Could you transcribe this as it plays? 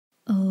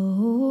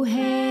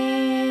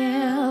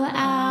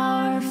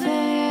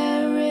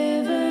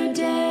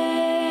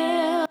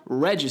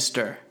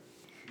Register.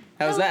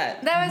 How's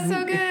that? That was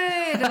so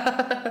good.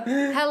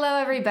 Hello,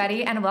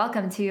 everybody, and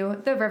welcome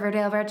to the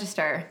Riverdale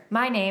Register.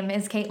 My name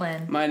is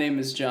Kaitlin. My name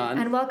is John.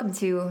 And welcome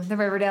to the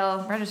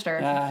Riverdale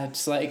Register.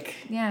 It's like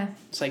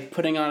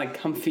putting on a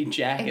comfy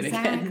jacket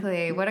again.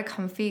 Exactly. What a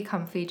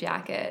comfy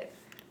jacket.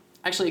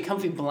 Actually, a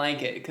comfy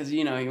blanket, because,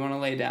 you want to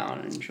lay down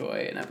and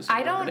enjoy an episode of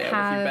Riverdale with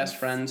your best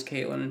friends,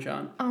 Kaitlin and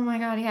John. Oh my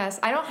god, yes.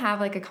 I don't have,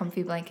 a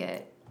comfy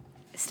blanket.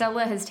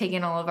 Stella has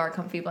taken all of our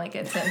comfy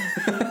blankets and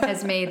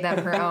has made them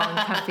her own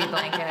comfy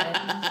blanket.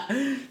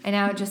 And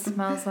now it just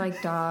smells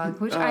like dog,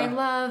 which I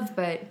love,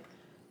 but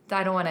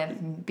I don't want to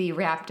be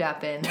wrapped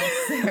up in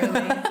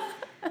necessarily.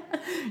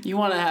 You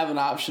want to have an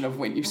option of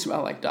when you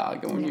smell like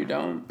dog and when you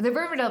don't. The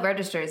Riverdale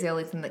Register is the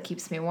only thing that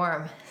keeps me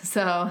warm.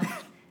 So,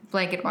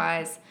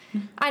 blanket-wise,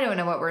 I don't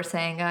know what we're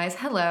saying, guys.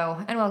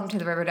 Hello, and welcome to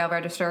the Riverdale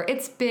Register.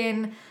 It's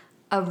been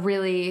a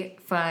really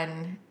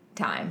fun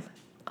time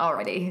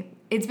already.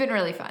 It's been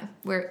really fun.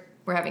 We're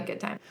having a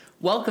good time.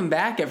 Welcome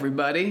back,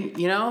 everybody.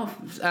 We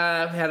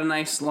had a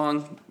nice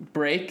long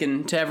break,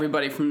 and to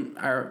everybody from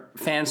our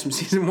fans from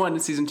season 1 to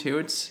season 2,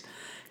 it's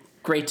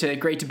great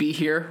to be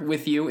here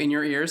with you in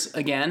your ears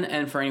again.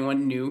 And for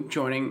anyone new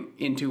joining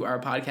into our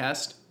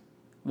podcast,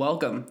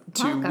 welcome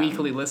to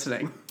weekly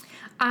listening.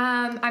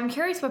 I'm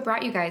curious what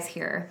brought you guys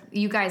here.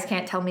 You guys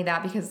can't tell me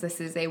that because this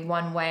is a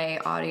one-way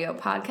audio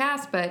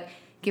podcast, but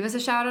give us a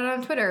shout out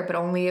on Twitter, but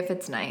only if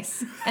it's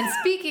nice. And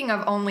speaking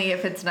of only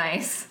if it's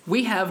nice,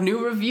 we have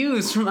new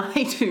reviews from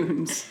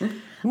iTunes.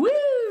 Woo!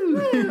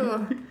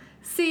 Woo!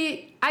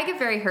 See, I get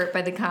very hurt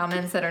by the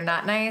comments that are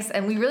not nice,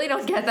 and we really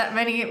don't get that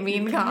many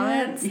mean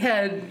comments.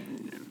 Yeah,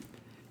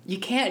 you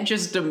can't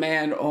just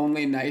demand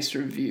only nice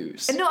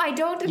reviews. No, I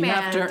don't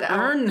demand. You have to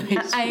earn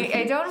nice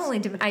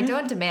reviews. I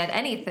don't demand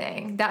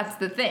anything. That's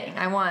the thing.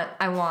 I want.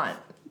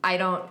 I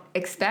don't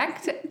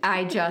expect.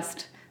 I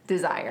just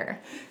desire.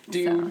 Do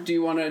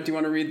you want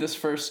to read this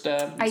first?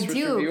 I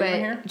do,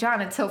 but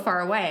John, it's so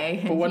far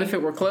away. But what if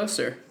it were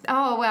closer?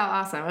 Oh wow,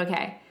 awesome.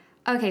 Okay.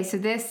 So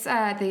this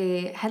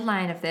the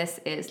headline of this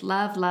is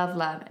Love, Love,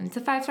 Love, and it's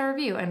a 5-star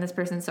review. And this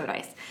person's so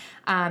nice.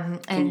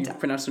 Can you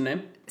pronounce their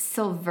name?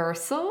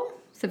 Silversil.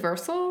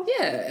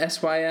 Yeah,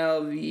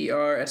 Sylvrsyl.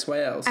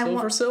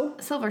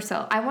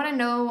 Silversil. I want to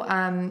know.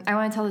 I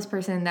want to tell this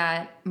person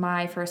that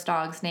my first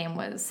dog's name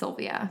was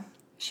Sylvia.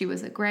 She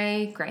was a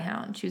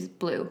greyhound. She was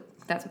blue.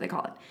 That's what they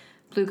call it,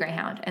 blue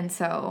greyhound. And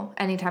so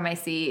anytime I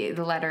see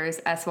the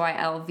letters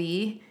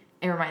SYLV,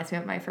 it reminds me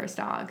of my first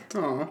dog.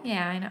 Oh.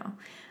 Yeah, I know.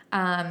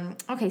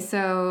 Okay,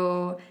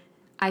 so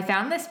I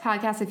found this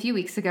podcast a few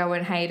weeks ago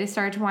when hiatus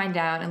started to wind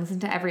down and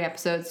listened to every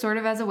episode sort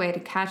of as a way to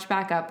catch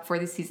back up before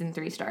the season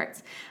 3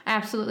 starts. I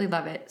absolutely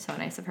love it. So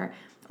nice of her,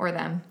 or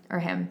them, or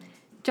him.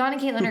 John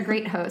and Kaitlin are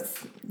great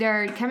hosts.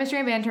 Their chemistry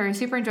and banter are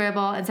super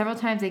enjoyable, and several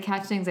times they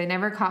catch things I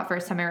never caught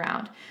first time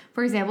around.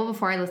 For example,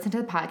 before I listened to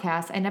the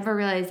podcast, I never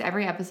realized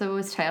every episode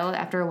was titled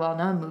after a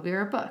well-known movie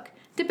or book.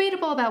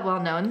 Debatable about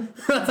well-known,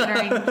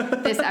 considering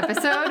this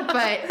episode,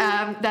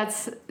 but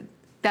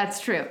that's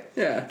true.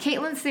 Yeah.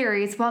 Caitlin's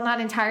theories, while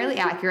not entirely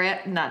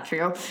accurate, not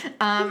true,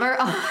 are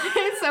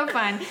always so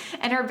fun,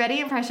 and her Betty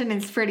impression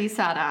is pretty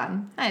spot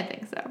on. I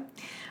think so.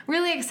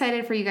 Really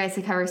excited for you guys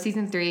to cover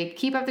season 3.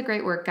 Keep up the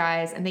great work,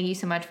 guys, and thank you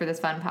so much for this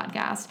fun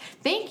podcast.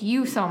 Thank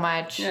you so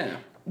much. Yeah.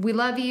 We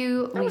love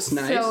you. That was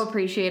nice. So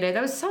appreciate it.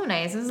 That was so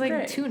nice. It was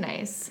Great. too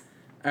nice.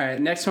 All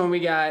right, next one we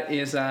got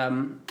is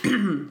a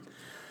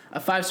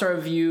 5-star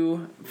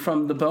review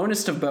from the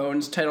Bonest of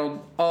Bones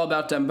titled All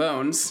About Dem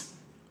Bones.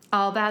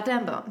 All about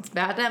dem bones.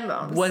 About dem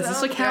bones. Was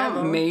this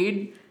account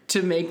made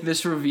to make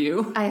this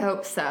review? I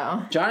hope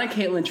so. John and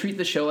Kaitlin treat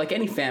the show like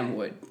any fan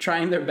would,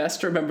 trying their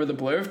best to remember the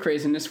blur of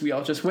craziness we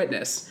all just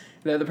witnessed.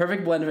 They're the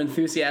perfect blend of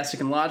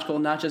enthusiastic and logical,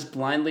 not just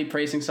blindly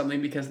praising something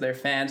because they're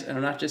fans, and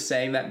I'm not just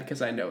saying that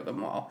because I know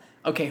them all.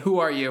 Okay, who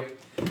are you?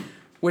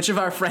 Which of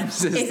our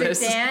friends is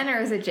this? Is it Dan or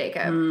is it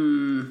Jacob?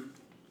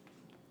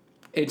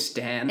 It's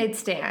Dan.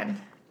 It's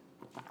Dan.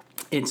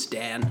 It's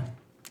Dan.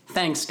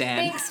 Thanks, Dan.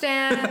 Thanks,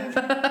 Dan.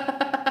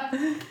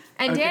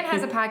 And Dan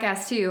has a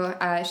podcast, too.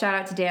 Shout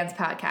out to Dan's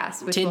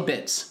podcast.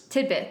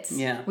 Tidbits.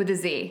 Yeah. With a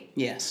Z.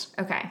 Yes.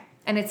 Okay.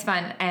 And it's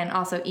fun. And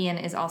also, Ian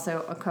is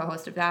also a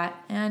co-host of that.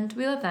 And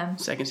we love them.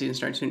 Second season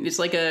starting soon. It's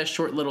like a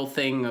short little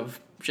thing of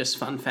just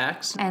fun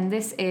facts. And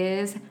this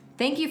is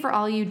Thank You for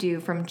All You Do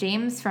from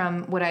James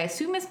from what I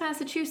assume is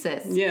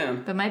Massachusetts. Yeah.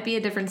 But might be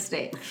a different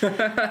state.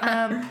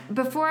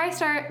 Before I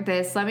start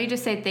this, let me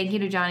just say thank you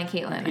to John and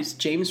Kaitlin. It's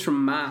James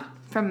from Ma.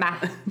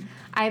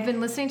 I've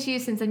been listening to you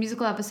since the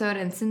musical episode,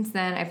 and since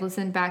then I've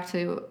listened back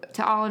to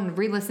all and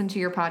re-listened to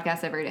your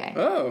podcast every day.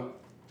 Oh.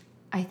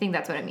 I think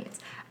that's what it means.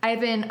 I've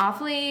been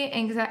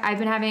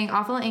having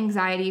awful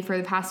anxiety for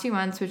the past 2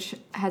 months, which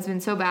has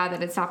been so bad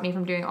that it stopped me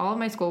from doing all of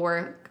my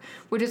schoolwork,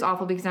 which is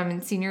awful because I'm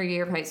in senior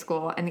year of high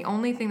school, and the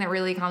only thing that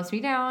really calms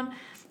me down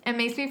and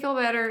makes me feel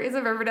better is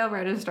a Riverdale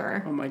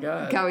Register. Oh my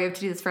god. God, we have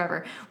to do this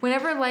forever.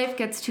 Whenever life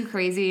gets too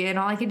crazy and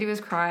all I can do is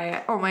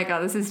cry, oh my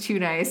god, this is too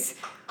nice.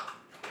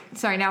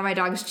 Sorry, now my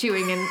dog's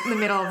chewing in the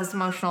middle of this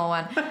emotional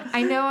one.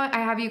 I know I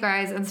have you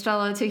guys and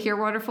Stella to hear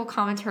wonderful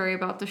commentary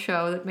about the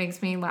show that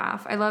makes me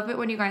laugh. I love it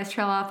when you guys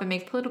trail off and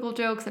make political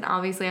jokes, and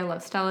obviously I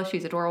love Stella.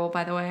 She's adorable,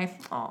 by the way.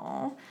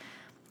 Aww.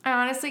 I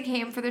honestly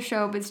came for the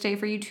show, but stay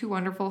for you two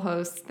wonderful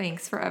hosts.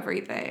 Thanks for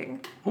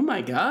everything. Oh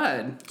my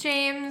God.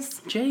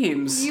 James.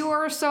 You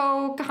are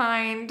so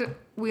kind.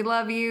 We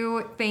love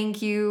you.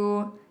 Thank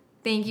you.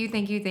 Thank you,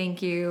 thank you,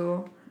 thank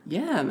you.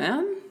 Yeah,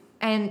 man.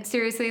 And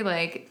seriously,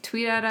 like,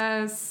 tweet at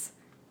us.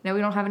 No,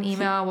 we don't have an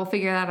email. We'll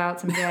figure that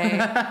out someday.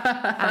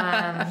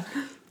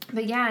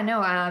 But yeah,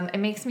 no, it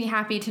makes me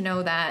happy to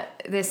know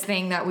that this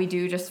thing that we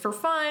do just for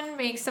fun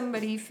makes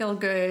somebody feel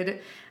good,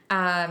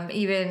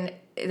 even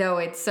though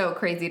it's so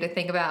crazy to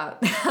think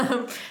about.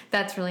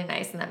 That's really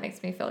nice, and that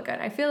makes me feel good.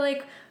 I feel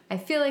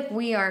like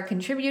we are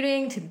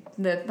contributing to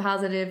the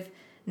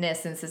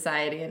positiveness in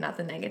society and not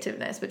the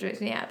negativeness, which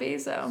makes me happy.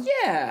 So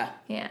yeah,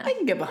 I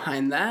can get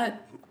behind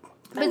that.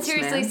 But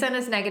seriously, send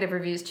us negative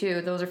reviews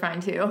too. Those are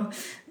fine too.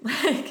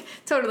 Like,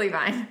 totally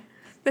fine.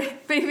 They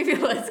make me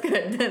feel less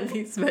good than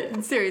these,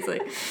 but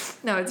seriously.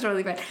 No, it's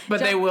totally fine.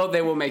 But John,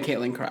 they will make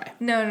Kaitlin cry.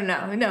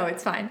 No,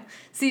 it's fine.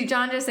 See,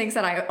 John just thinks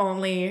that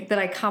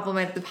I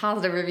compliment the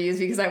positive reviews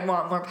because I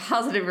want more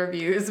positive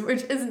reviews,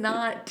 which is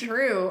not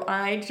true.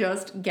 I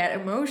just get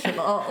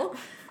emotional.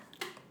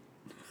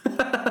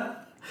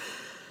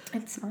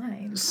 It's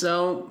fine.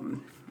 So,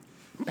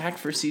 back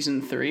for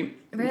season 3.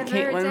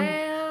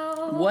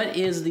 Kaitlin, what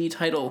is the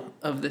title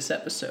of this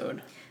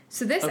episode?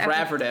 So this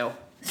Raverdale.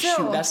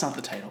 Shoot, that's not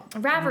the title.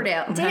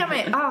 Raverdale. Damn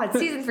it. Oh, it's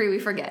season 3. We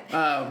forget.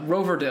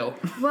 Roverdale.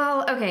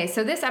 Well, okay.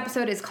 So this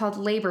episode is called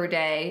Labor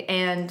Day,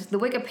 and the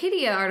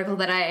Wikipedia article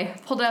that I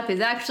pulled up is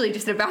actually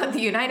just about the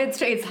United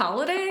States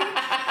holiday.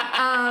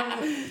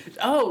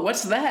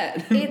 What's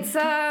that? It's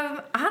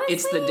honestly,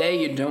 it's the day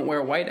you don't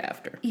wear white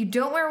after. You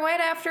don't wear white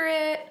after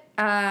it.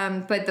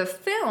 But the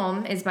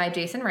film is by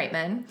Jason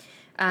Reitman.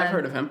 I've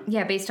heard of him.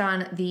 Yeah, based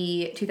on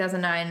the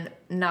 2009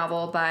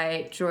 novel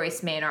by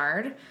Joyce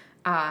Maynard,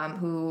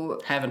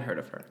 who... Haven't heard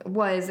of her.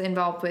 Was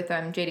involved with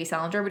J.D.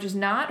 Salinger, which is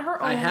not her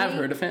only... I have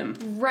heard of him.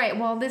 Right,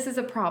 well, this is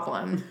a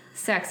problem.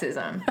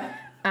 Sexism.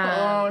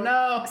 Oh,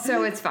 no.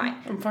 So it's fine.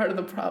 I'm part of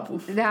the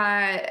problem.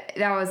 That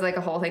was like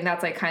a whole thing.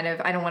 That's like kind of...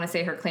 I don't want to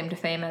say her claim to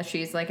fame as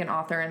she's like an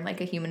author and like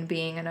a human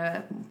being and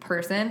a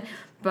person,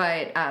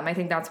 but I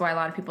think that's why a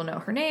lot of people know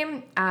her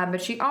name.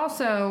 But she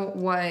also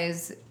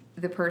was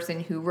the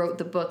person who wrote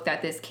the book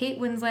that this Kate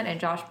Winslet and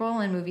Josh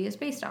Brolin movie is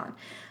based on.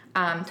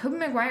 Tobey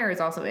Maguire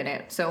is also in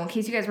it. So in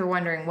case you guys were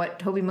wondering what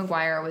Tobey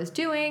Maguire was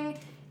doing,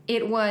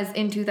 it was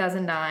in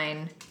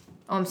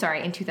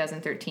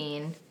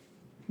 2013,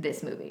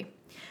 this movie.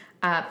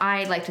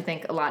 I like to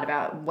think a lot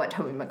about what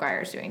Tobey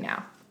Maguire is doing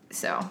now.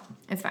 So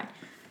it's fine.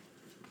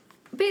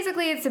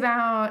 Basically, it's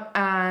about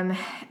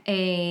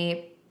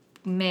a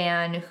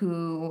man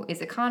who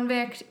is a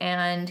convict,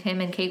 and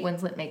him and Kate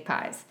Winslet make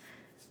pies.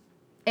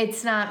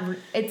 It's not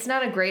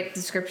a great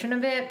description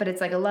of it, but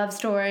it's like a love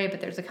story, but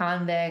there's a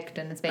convict,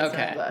 and it's based on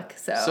a book.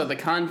 So the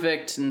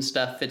convict and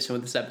stuff fits in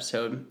with this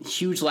episode.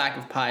 Huge lack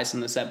of pies in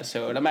this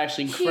episode. I'm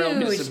actually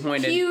incredibly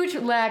disappointed. Huge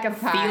lack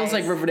of pies. Feels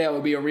like Riverdale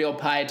would be a real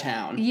pie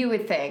town. You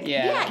would think.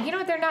 Yeah, you know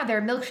what? They're not. They're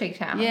a milkshake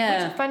town.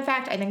 Yeah. Which, fun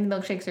fact, I think the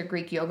milkshakes are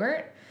Greek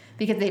yogurt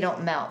because they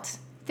don't melt.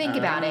 Think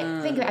about it.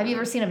 Have you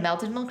ever seen a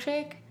melted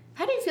milkshake?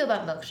 How do you feel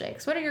about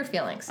milkshakes? What are your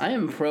feelings? I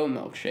am pro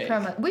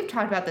milkshake. We've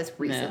talked about this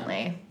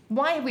recently. Yeah.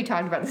 Why have we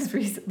talked about this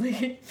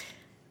recently?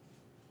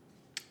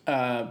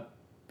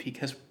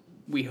 Because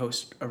we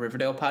host a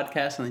Riverdale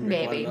podcast and then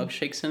there's a lot of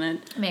milkshakes in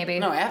it. Maybe.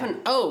 No, I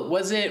haven't. Oh,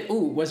 was it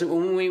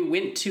when we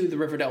went to the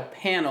Riverdale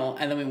panel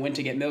and then we went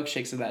to get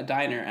milkshakes at that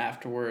diner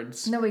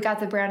afterwards? No, we got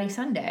the brownie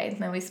sundae.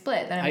 Then we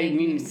split.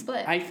 You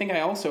split. I think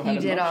I also had a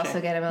milkshake. You did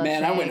also get a milkshake.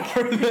 Man, I went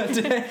hard that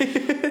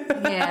day.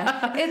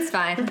 Yeah, it's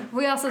fine.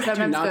 We also sometimes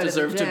I do not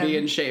deserve to be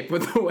in shape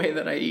with the way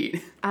that I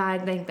eat. I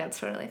think that's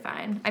totally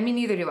fine. I mean,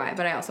 neither do I,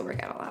 but I also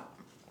work out a lot.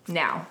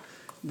 Now.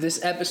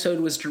 This episode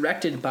was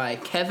directed by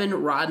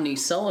Kevin Rodney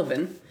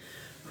Sullivan,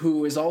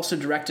 who has also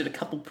directed a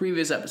couple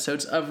previous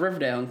episodes of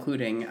Riverdale,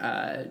 including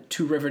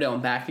To Riverdale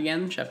and Back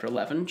Again, Chapter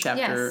 11,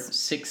 Chapter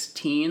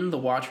 16, The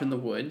Watcher in the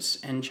Woods,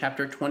 and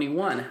Chapter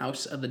 21,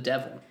 House of the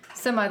Devil.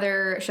 Some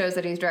other shows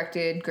that he's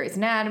directed: Grey's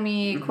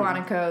Anatomy,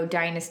 Quantico,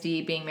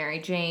 Dynasty, Being Mary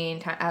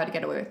Jane, How to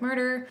Get Away with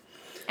Murder.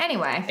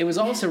 Anyway. It was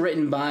also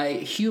written by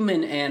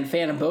human and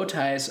fan of bow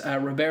ties,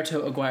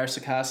 Roberto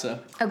Aguirre-Sacasa.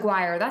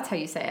 Aguirre, that's how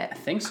you say it. I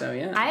think so,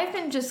 yeah. I've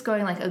been just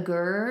going like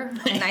Agur,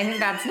 and I think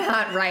that's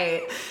not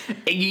right.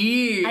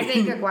 Yeah. I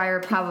think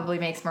Aguirre probably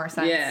makes more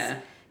sense. Yeah.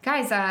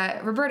 Guys,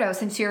 Roberto,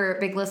 since you're a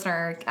big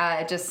listener,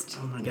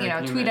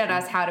 tweet at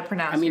us how to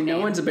pronounce your name. No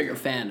one's a bigger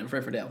fan of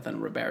Riverdale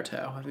than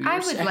Roberto.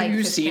 Have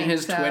you seen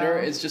his Twitter?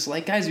 It's just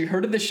like, guys, you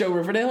heard of the show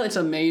Riverdale? It's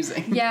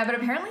amazing. Yeah, but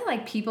apparently,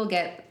 like, people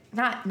get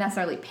not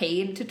necessarily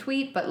paid to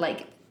tweet, but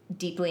like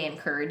deeply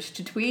encouraged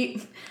to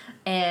tweet.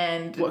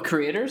 And what,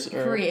 creators?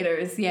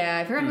 Creators, yeah.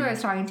 I forgot who I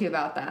was talking to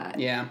about that.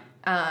 Yeah.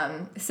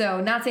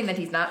 So not saying that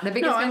he's not the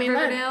biggest fan of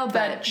Riverdale, but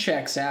that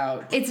checks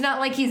out. It's not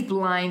like he's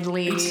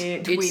blindly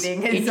tweeting his own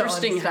stuff. It's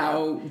interesting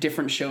how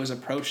different shows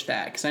approach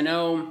that, because I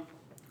know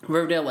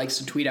Riverdale likes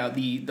to tweet out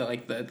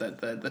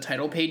the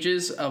title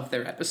pages of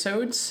their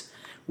episodes,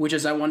 which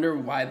is, I wonder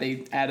why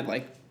they added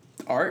like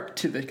art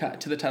to the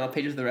title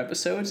pages of their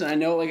episodes. And I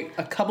know like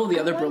a couple of the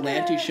other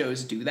Berlanti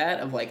shows do that,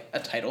 of like a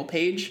title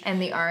page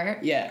and the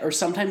art. Yeah, or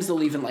sometimes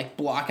they'll even like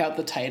block out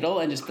the title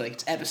and just be like,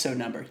 it's episode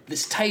number.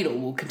 This title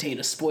will contain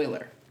a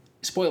spoiler.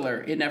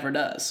 Spoiler, it never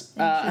does.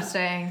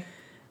 Interesting.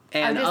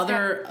 And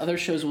other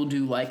shows will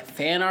do like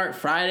fan art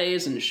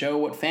Fridays and show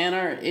what fan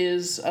art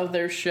is of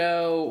their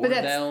show. But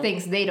that's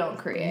things they don't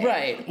create.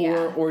 Right.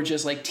 Yeah. Or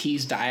just like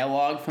tease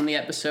dialogue from the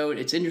episode.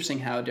 It's interesting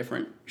how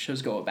different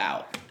shows go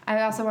about.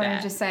 I also wanted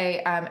to just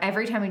say,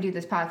 every time we do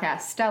this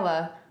podcast,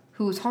 Stella,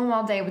 who's home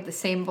all day with the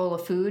same bowl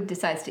of food,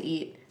 decides to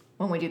eat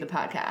when we do the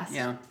podcast.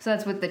 Yeah. So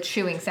that's what the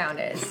chewing sound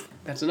is.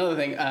 That's another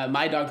thing.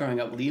 My dog growing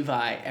up,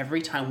 Levi,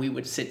 every time we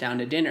would sit down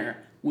to dinner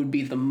would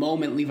be the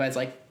moment Levi's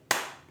like,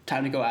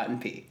 time to go out and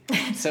pee.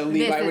 So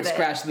Levi would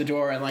scratch the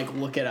door and like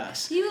look at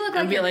us. You look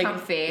like you're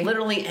comfy.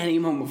 Literally any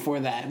moment before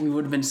that, we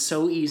would have been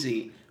so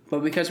easy.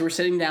 But because we're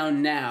sitting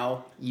down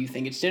now, you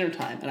think it's dinner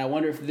time. And I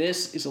wonder if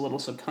this is a little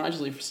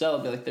subconsciously for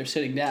Stella, be like they're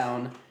sitting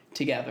down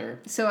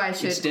together. So I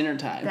should. It's dinner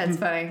time. That's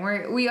funny.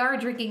 We are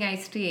drinking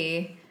iced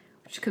tea,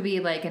 which could be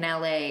like an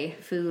LA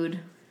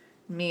food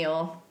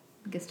meal.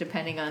 I guess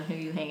depending on who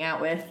you hang out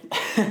with.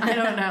 I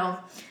don't know.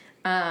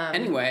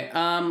 Anyway,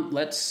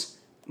 let's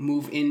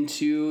move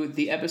into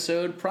the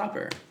episode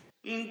proper.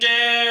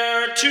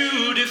 Dare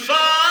to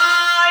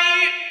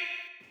defy.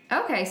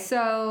 Okay,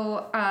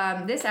 so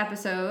this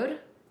episode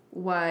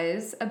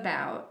was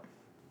about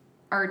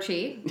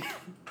Archie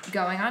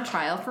going on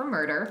trial for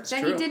murder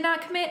that he did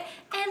not commit,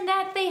 and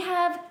that they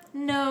have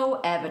no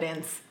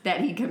evidence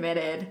that he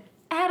committed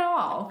at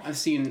all. I've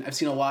seen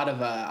a lot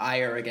of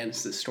ire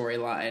against this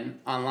storyline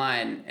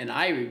online, and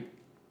I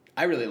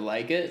really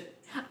like it.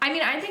 I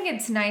mean, I think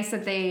it's nice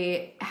that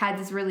they had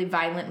this really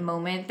violent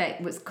moment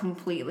that was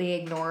completely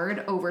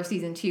ignored over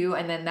season 2,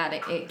 and then that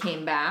it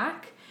came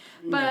back.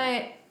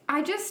 But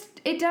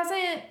it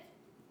doesn't...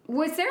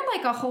 Was there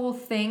like a whole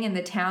thing in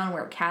the town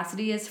where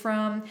Cassidy is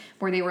from,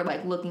 where they were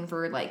like looking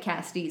for like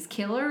Cassidy's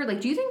killer? Like,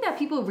 do you think that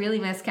people really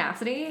miss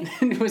Cassidy?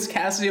 Was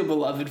Cassidy a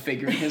beloved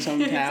figure in his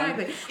hometown?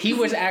 Exactly. He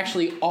was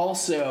actually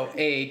also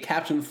a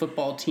captain of the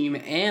football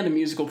team and a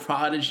musical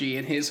prodigy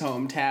in his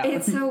hometown.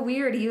 It's so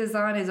weird. He was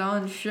on his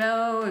own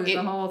show. It was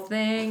the whole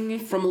thing.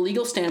 From a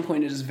legal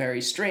standpoint, it is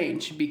very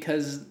strange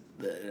because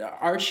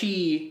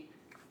Archie,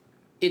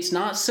 it's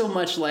not so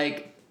much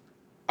like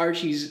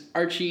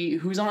Archie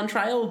who's on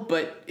trial,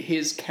 but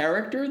his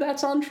character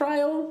that's on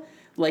trial.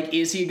 Like,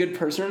 is he a good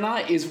person or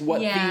not, is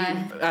what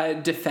the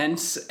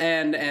defense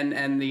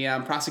and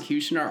the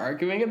prosecution are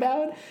arguing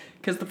about.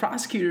 Because the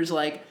prosecutor's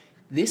like,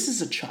 this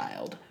is a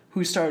child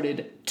who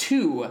started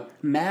 2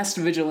 masked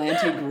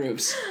vigilante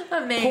groups.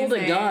 Amazing. Pulled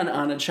a gun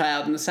on a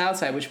child in the South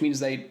Side, which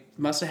means they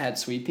must have had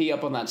Sweet Pea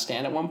up on that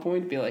stand at one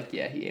point to be like,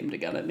 yeah, he aimed a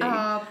gun at me.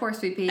 Oh, poor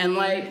Sweet Pea. And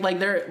like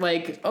they're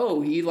like,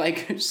 oh, he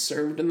like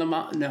served in the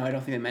mob. No, I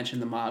don't think they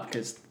mentioned the mob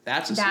because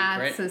that's a secret.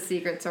 That's a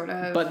secret, sort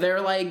of. But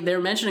they're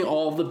mentioning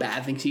all of the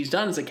bad things he's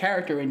done as a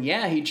character, and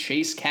yeah, he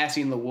chased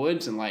Cassie in the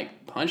woods and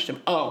like punched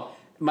him. Oh,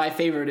 my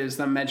favorite is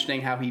them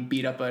mentioning how he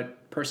beat up a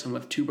person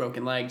with 2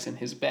 broken legs in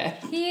his bed.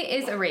 He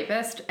is a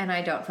rapist, and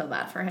I don't feel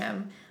bad for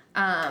him.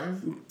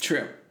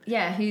 True.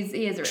 Yeah, he is a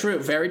rapist. True,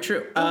 very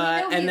true.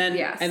 And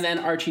then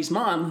Archie's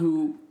mom,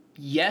 who,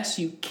 yes,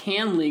 you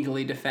can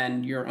legally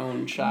defend your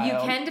own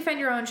child. You can defend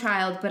your own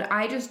child, but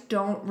I just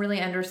don't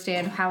really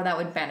understand how that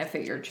would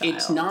benefit your child.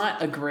 It's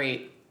not a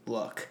great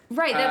look.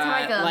 Right, that's how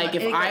I feel. Like,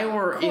 if I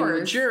were in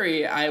the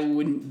jury, I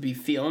wouldn't be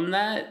feeling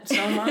that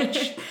so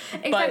much.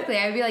 Exactly.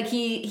 I'd be like,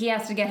 he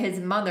has to get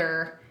his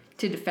mother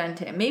to defend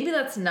him. Maybe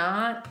that's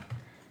not...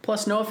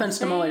 Plus, no offense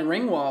to Molly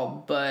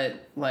Ringwald,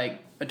 but,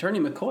 like, Attorney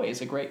McCoy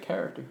is a great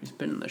character who's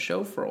been in the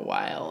show for a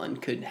while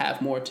and could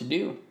have more to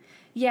do.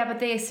 Yeah, but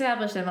they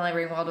established that Molly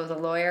Ringwald was a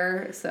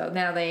lawyer, so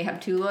now they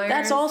have 2 lawyers.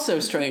 That's also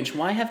strange.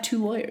 Why have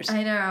 2 lawyers?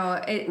 I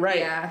know. Right.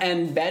 Yeah.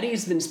 And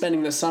Betty's been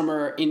spending the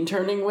summer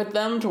interning with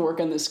them to work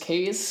on this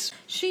case.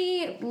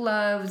 She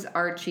loves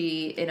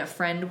Archie in a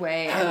friend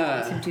way and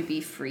wants him to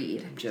be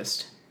freed.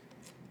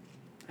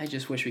 I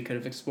just wish we could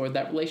have explored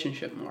that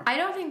relationship more. I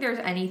don't think there's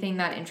anything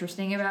that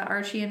interesting about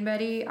Archie and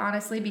Betty,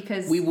 honestly,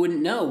 because... We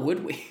wouldn't know,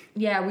 would we?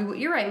 Yeah,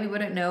 you're right, we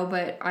wouldn't know,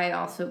 but I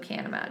also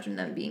can't imagine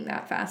them being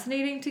that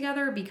fascinating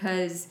together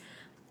because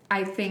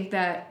I think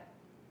that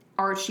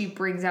Archie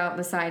brings out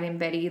the side in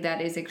Betty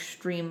that is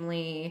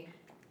extremely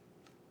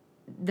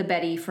the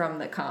Betty from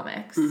the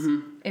comics,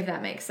 if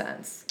that makes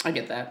sense. I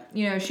get that.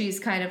 You know, she's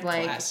kind of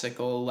like...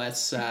 Classical,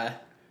 less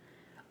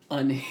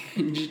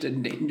unhinged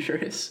and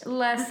dangerous.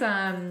 Less,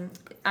 I'm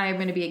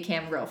going to be a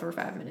cam girl for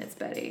 5 minutes,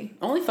 Betty.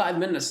 Only 5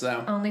 minutes,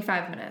 though. Only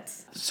 5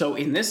 minutes. So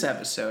in this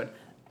episode,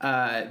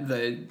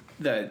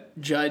 the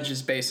judge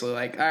is basically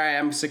like, all right,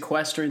 I'm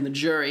sequestering the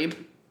jury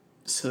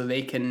so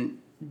they can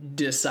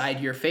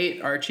decide your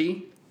fate,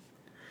 Archie.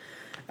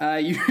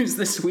 use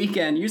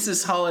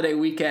this holiday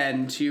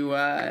weekend to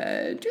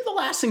do the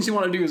last things you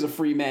want to do as a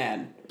free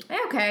man.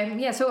 Okay,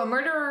 yeah, so a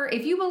murderer,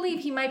 if you believe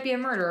he might be a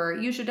murderer,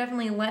 you should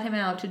definitely let him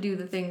out to do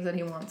the things that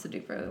he wants to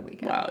do for the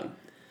weekend. Wow.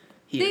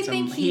 He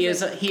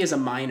is a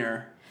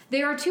minor.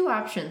 There are two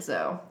options,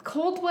 though.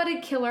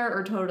 Cold-blooded killer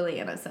or totally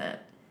innocent.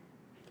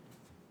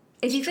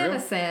 If he's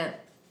innocent,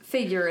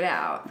 figure it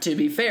out. To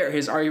be fair,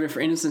 his argument for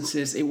innocence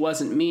is, it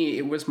wasn't me,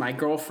 it was my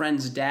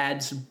girlfriend's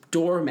dad's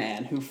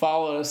doorman who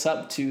followed us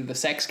up to the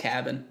sex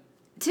cabin.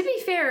 To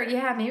be fair,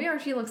 yeah, maybe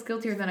Archie looks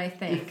guiltier than I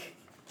think.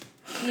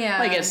 Yeah.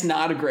 Like, it's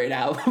not a great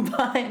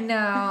alibi.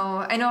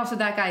 No. And also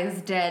that guy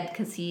is dead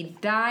because he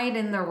died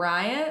in the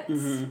riots.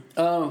 Mm-hmm.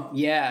 Oh,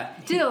 yeah.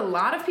 Did a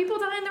lot of people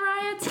die in the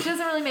riots? It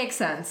doesn't really make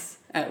sense.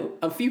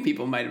 A few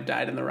people might have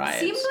died in the riots.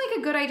 Seemed like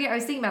a good idea. I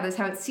was thinking about this,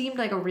 how it seemed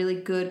like a really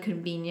good,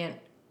 convenient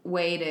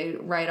way to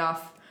write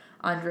off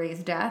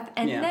Andre's death.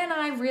 And then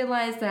I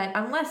realized that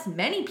unless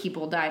many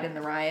people died in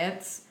the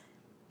riots,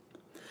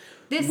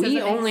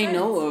 we only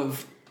know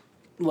of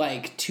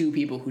like 2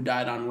 people who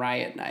died on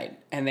riot night,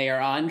 and they are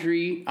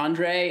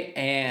Andre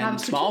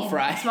and Small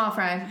Fry. Small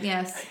Fry,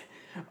 yes.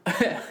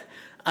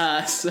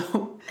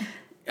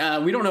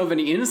 We don't know of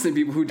any innocent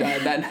people who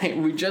died that night.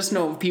 We just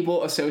know of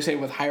people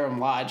associated with Hiram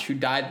Lodge who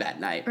died that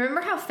night. Remember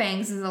how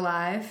Fangs is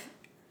alive?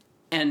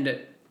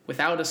 And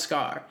without a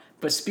scar.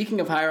 But speaking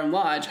of Hiram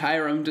Lodge,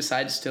 Hiram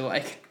decides to,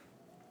 like,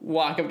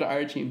 walk up to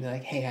Archie and be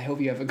like, hey, I hope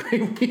you have a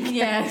great weekend.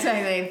 Yeah,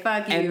 exactly.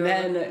 Fuck you. And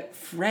then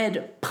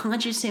Fred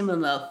punches him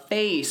in the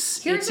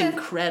face. It's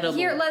incredible.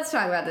 Here, let's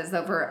talk about this,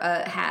 though, for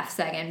a half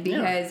second,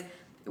 because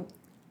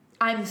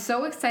I'm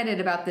so excited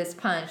about this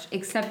punch,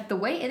 except the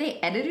way they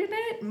edited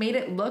it made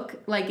it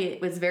look like it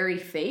was very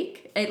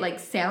fake. It, like,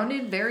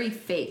 sounded very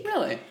fake.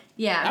 Really?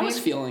 Yeah. I was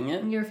feeling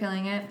it. You were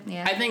feeling it?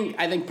 Yeah. I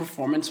think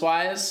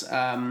performance-wise,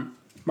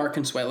 Mark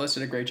Consuelos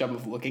did a great job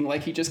of looking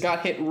like he just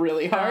got hit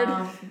really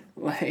hard.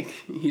 Like,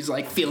 he's,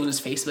 like, feeling his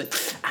face, like,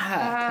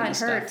 kind of it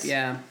stuff. hurts.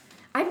 Yeah.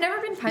 I've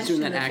never been punched in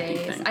the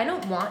face. Thing. I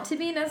don't want to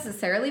be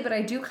necessarily, but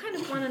I do kind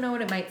of want to know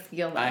what it might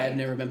feel like. I have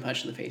never been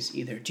punched in the face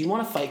either. Do you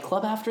want a fight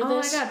club after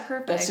this? Oh my god,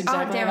 perfect. That's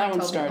exactly how that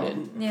one started.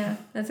 People. Yeah,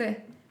 that's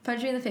it.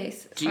 Punch you in the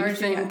face. Do you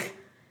think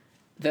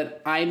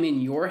that I'm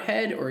in your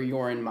head or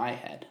you're in my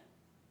head?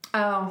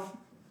 Oh,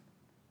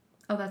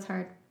 that's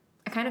hard.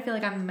 I kind of feel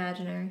like I'm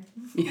imaginary.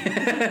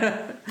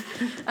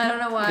 I don't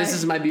know why. This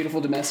is my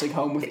beautiful domestic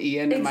home with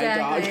Ian and my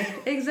dog.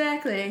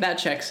 Exactly. That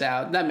checks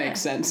out. That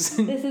makes sense.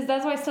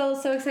 That's why I'm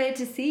so excited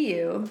to see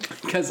you.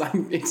 Because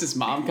it's his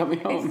mom coming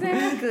home.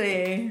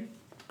 Exactly.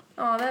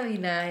 Oh, that'd be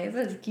nice.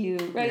 That's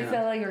cute. Right,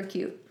 Stella? You're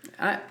cute.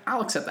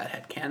 I'll accept that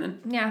headcanon.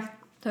 Yeah,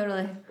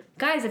 totally.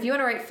 Guys, if you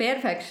want to write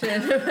fan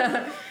fiction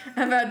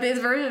about this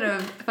version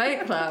of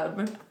Fight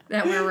Club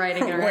that we're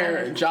writing around.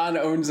 Where John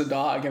owns a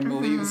dog and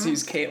believes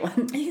he's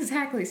Kaitlin.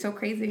 Exactly, so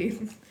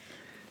crazy.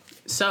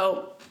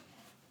 So,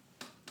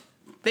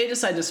 they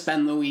decide to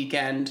spend the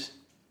weekend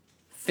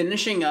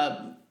finishing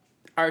up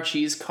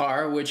Archie's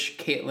car, which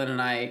Kaitlin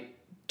and I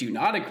do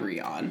not agree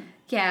on.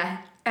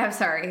 Yeah, I'm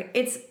sorry.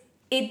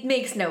 It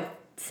makes no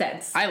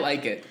sense. I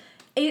like it.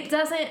 It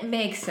doesn't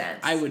make sense.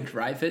 I would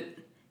drive it.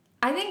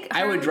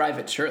 I would drive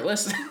it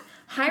shirtless.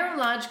 Hiram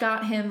Lodge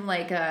got him,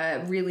 like,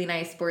 a really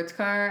nice sports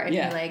car. And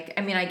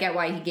I get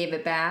why he gave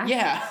it back.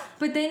 Yeah.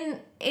 But then,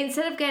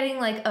 instead of getting,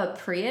 like, a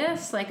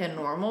Prius, like a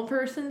normal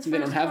person's They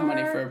don't have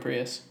money for a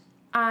Prius.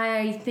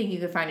 I think you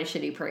could find a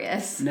shitty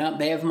Prius. No,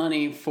 they have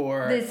money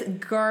for this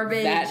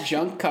garbage, that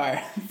junk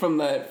car from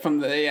the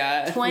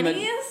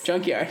 20s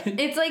junkyard.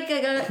 It's like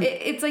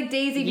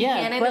Daisy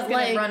Buchanan is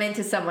gonna run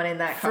into someone in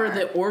that car. For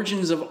the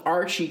origins of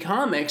Archie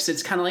comics,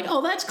 it's kind of like,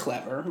 oh, that's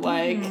clever.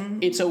 Like,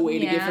 it's a way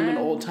to give him an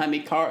old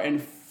timey car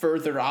and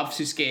further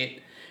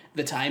obfuscate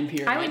the time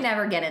period. I would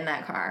never get in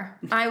that car.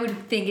 I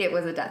would think it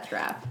was a death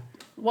trap.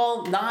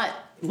 Well,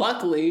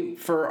 luckily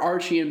for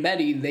Archie and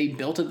Betty, they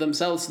built it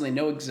themselves, so they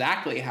know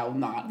exactly how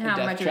much a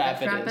death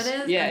trap it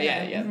is.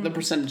 Yeah. Mm-hmm. The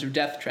percentage of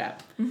death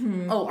trap.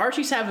 Mm-hmm. Oh,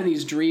 Archie's having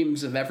these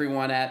dreams of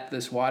everyone at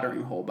this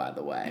watering hole, by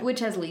the way. Which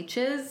has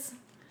leeches.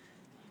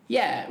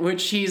 Yeah,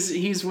 which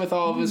he's with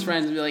all of his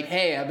friends and be like,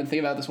 hey, I've been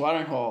thinking about this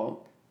watering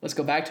hole. Let's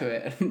go back to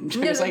it. And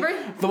Jenny's like,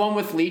 the one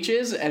with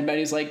leeches? And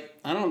Betty's like,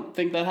 I don't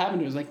think that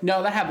happened to us. Like,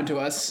 no, that happened to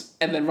us.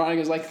 And then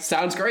Veronica's like,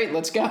 sounds great,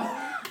 let's go.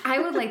 I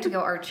would like to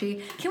go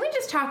Archie. Can we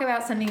just talk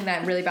about something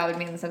that really bothered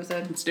me in this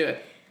episode? Let's do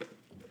it.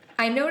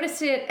 I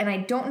noticed it, and I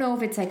don't know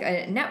if it's like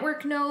a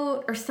network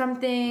note or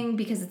something,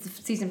 because it's a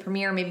season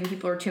premiere. Maybe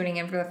people are tuning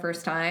in for the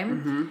first time.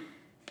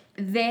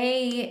 Mm-hmm.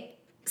 They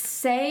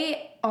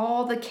say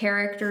all the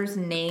characters'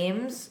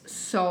 names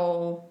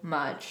so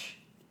much.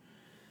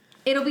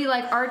 It'll be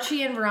like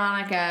Archie and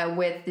Veronica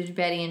with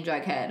Betty and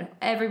Jughead.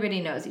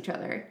 Everybody knows each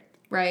other,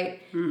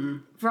 right? Mm-hmm.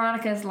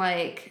 Veronica's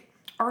like,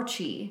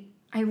 Archie,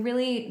 I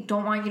really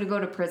don't want you to go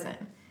to prison.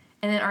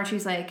 And then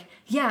Archie's like,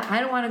 yeah,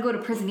 I don't want to go to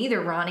prison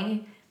either,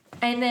 Ronnie.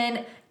 And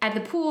then at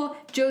the pool,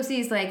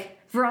 Josie's like,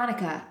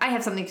 Veronica, I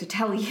have something to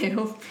tell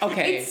you.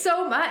 Okay. It's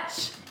so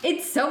much.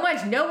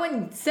 No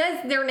one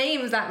says their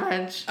names that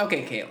much.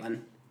 Okay,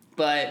 Kaitlin.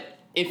 But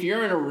if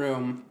you're in a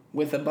room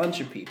with a bunch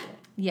of people.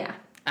 Yeah.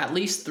 At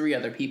least 3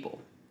 other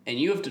people. And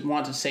you have to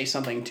want to say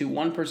something to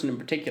one person in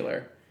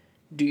particular.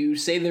 Do you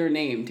say their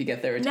name to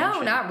get their attention?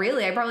 No, not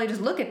really. I probably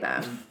just look at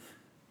them.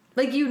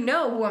 Like, you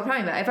know who I'm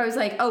talking about. If I was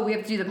like, oh, we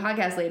have to do the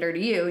podcast later to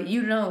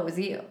you know it was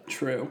you.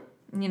 True.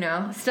 You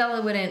know?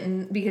 Stella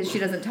wouldn't, because she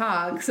doesn't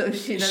talk, so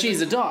she doesn't.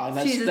 She's a dog.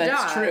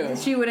 That's true.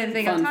 She wouldn't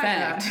think Fun I'm talking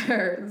fact. about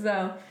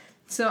her.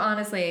 So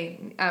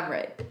honestly, I'm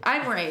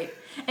right.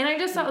 And I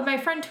just saw, my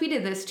friend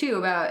tweeted this too,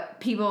 about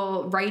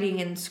people writing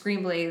in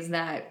screenplays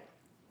that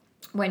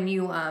when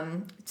you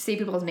say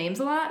people's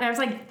names a lot, and I was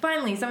like,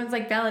 finally, someone's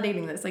like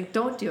validating this. Like,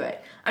 don't do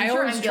it. I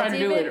always try to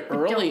do it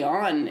early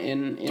on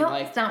in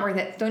like. It's not worth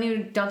it. Don't do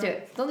it. Don't do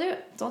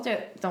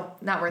it.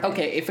 Not worth it.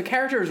 Okay, if a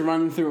character is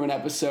running through an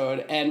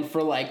episode and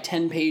for like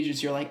 10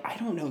 pages you're like, I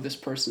don't know this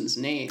person's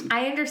name.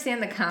 I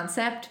understand the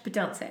concept, but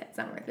don't say it. It's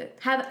not worth it.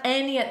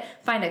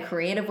 Find a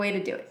creative way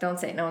to do it. Don't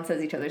say it. No one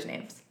says each other's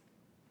names.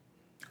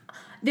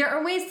 There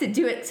are ways to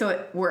do it so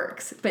it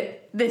works,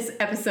 but this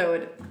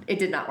episode, it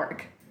did not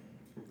work.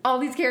 All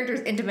these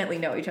characters intimately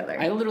know each other.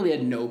 I literally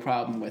had no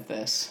problem with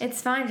this.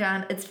 It's fine,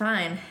 John. It's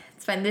fine.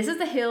 It's fine. This is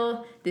the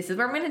hill. This is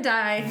where I'm going to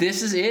die.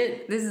 This is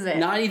it? This is it.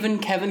 Not even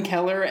Kevin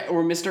Keller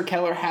or Mr.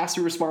 Keller has to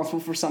be responsible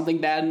for something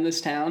bad in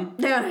this town?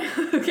 No.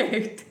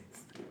 Okay.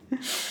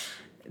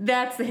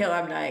 That's the hill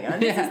I'm dying on.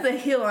 This is the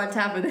hill on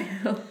top of the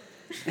hill.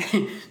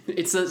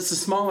 It's a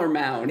smaller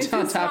mound It's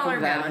on a top smaller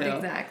of that mound, hill.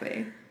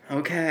 exactly.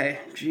 Okay,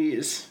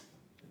 jeez.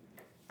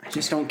 I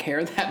just don't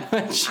care that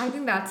much. I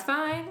think that's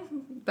fine,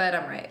 but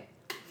I'm right.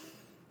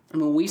 I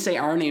mean, we say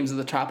our names at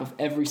the top of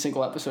every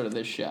single episode of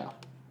this show.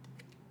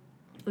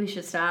 We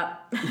should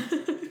stop.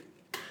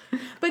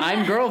 But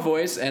I'm girl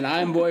voice and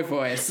I'm boy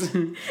voice.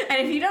 And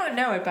if you don't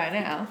know it by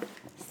now,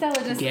 Stella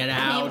just Get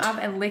out. came up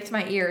and licked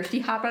my ear. She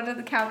hopped onto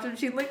the couch and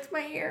she licked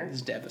my ear.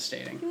 It's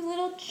devastating. You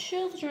little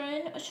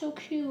children are so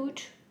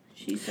cute.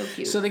 She's so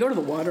cute. So they go to the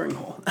watering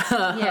hole.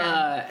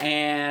 Yeah.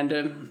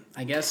 And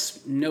I guess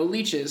no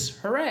leeches.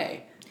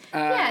 Hooray.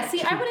 Yeah, see,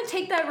 I wouldn't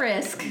take that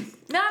risk.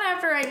 Not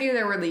after I knew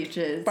there were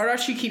leeches. But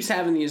Archie keeps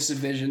having these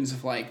visions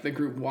of, like, the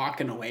group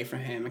walking away from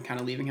him and kind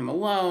of leaving him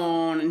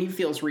alone, and he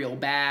feels real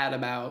bad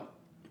about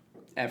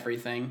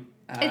everything.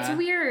 It's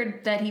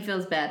weird that he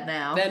feels bad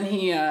now. Then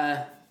he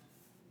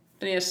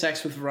has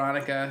sex with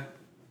Veronica.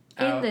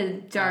 In the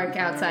dark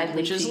outside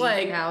which is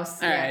leafy like,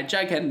 house. all Yeah. right,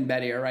 Jughead and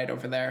Betty are right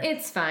over there.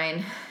 It's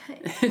fine.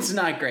 It's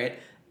not great.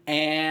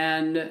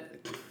 And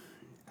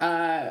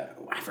I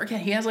forget,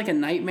 he has, like, a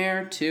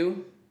nightmare,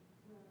 too.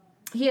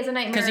 He has a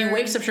nightmare. Because he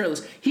wakes up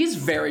shirtless. He's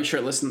very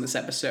shirtless in this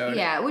episode.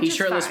 Yeah, which he's is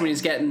shirtless fine. when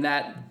he's getting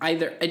that.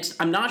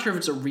 I'm not sure if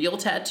it's a real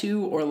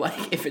tattoo or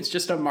like if it's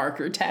just a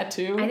marker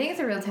tattoo. I think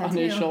it's a real tattoo on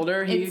his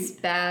shoulder. It's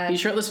bad.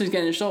 He's shirtless when he's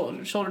getting his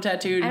shoulder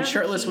tattooed. He's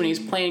shirtless when he's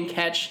playing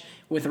catch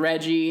with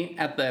Reggie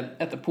at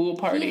the pool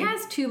party. He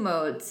has 2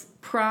 modes: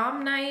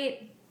 prom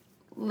night,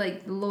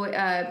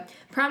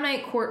 prom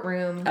night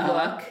courtroom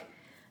look,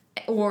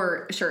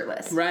 or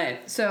shirtless.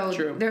 Right. So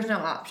True. there's no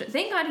option.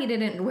 Thank God he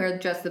didn't wear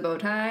just the bow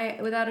tie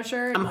without a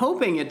shirt. I'm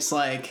hoping it's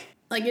like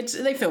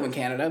they film in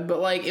Canada, but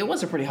like it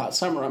was a pretty hot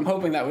summer. I'm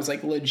hoping that was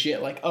like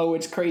legit. Like, oh,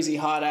 it's crazy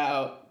hot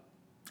out.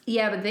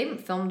 Yeah, but they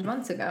filmed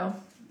months ago.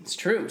 It's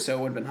true. So it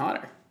would have been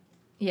hotter.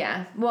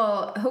 Yeah.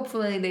 Well,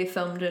 hopefully they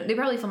filmed it. They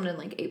probably filmed it in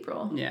like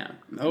April. Yeah.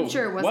 Oh, I'm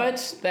sure it wasn't.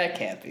 What? That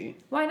can't be.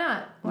 Why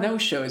not? Why? No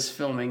show is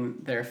filming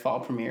their fall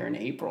premiere in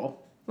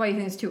April. Why, you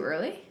think it's too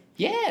early?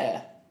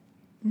 Yeah.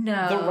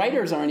 No. The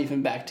writers aren't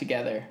even back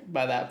together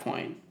by that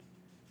point.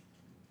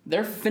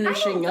 They're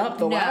finishing up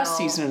the last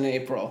season in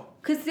April.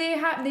 Because they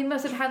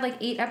must have had like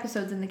 8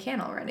 episodes in the can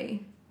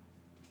already.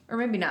 Or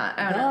maybe not.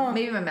 I don't know.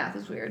 Maybe my math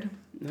is weird.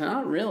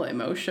 Not really.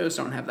 Most shows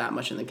don't have that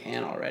much in the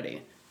can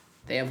already.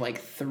 They have like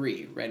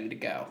 3 ready to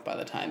go by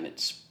the time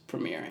it's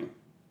premiering.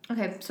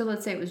 Okay, so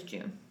let's say it was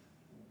June.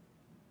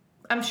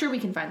 I'm sure we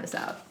can find this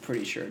out.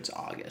 Pretty sure it's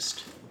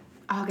August.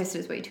 August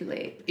is way too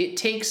late. It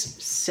takes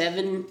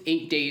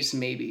 7-8 days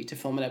maybe to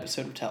film an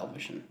episode of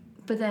television.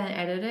 But then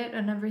edit it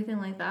and everything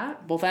like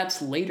that? Well,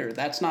 that's later.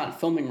 That's not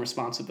filming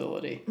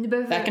responsibility.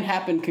 But that can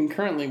happen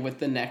concurrently with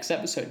the next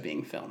episode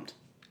being filmed.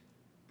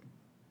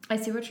 I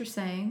see what you're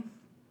saying.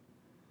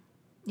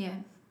 Yeah.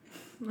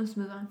 Let's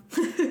move on.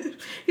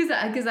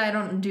 Because I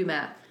don't do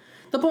math.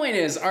 The point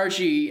is,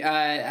 Archie,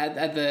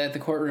 at the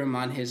courtroom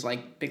on his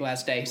like big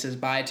last day, he says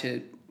bye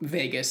to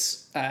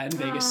Vegas, and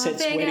Vegas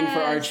sits waiting for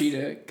Archie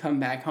to come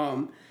back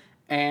home.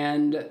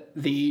 And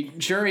the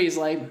jury's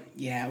like,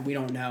 yeah, we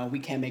don't know. We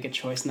can't make a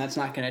choice, and that's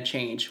not going to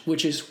change,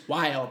 which is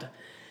wild.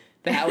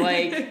 That,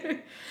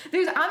 like...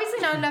 There's obviously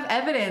not enough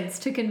evidence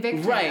to convict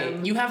him.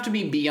 Right. You have to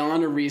be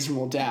beyond a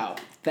reasonable doubt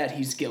that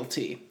he's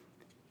guilty.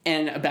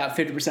 And about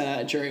 50% of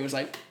that jury was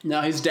like,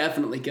 no, he's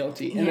definitely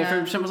guilty. And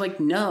then 50% was like,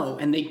 no.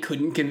 And they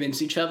couldn't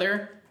convince each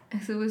other.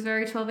 So it was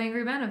very 12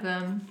 Angry Men of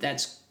them.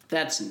 That's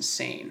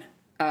insane.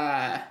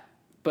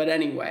 But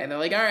anyway, they're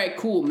like, all right,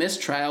 cool,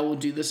 mistrial, we'll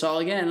do this all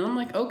again. And I'm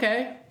like,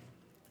 okay.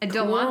 I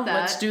don't want that.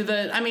 Let's do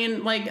I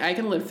mean, like, I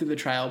can live through the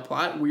trial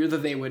plot. Weird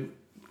that they would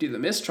do the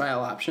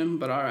mistrial option,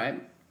 but all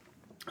right.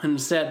 And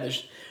instead,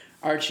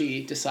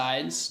 Archie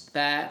decides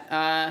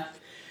that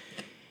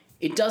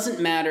it doesn't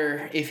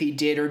matter if he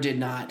did or did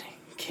not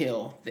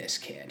kill this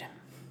kid.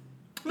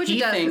 Which he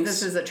does, because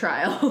this is a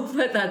trial,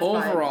 but that's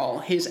overall,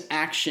 fine. His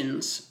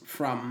actions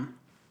from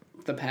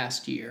the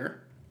past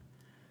year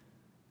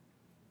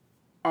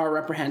are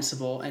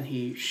reprehensible, and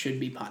he should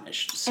be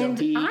punished. So and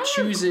he I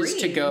chooses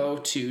agree. to go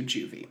to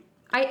juvie.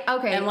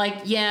 Okay. And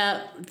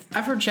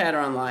I've heard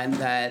chatter online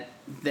that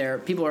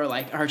people are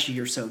like, Archie,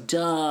 you're so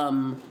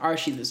dumb.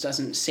 Archie, this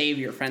doesn't save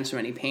your friends from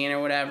any pain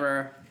or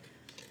whatever.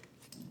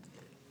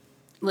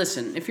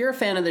 Listen, if you're a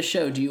fan of the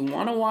show, do you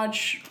want to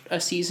watch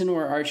a season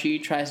where Archie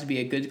tries to be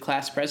a good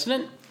class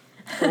president?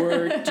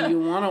 Or do you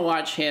want to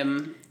watch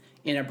him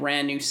in a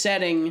brand new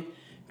setting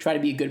try to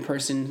be a good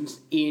person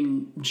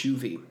in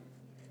juvie?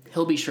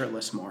 He'll be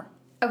shirtless more.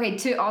 Okay,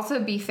 to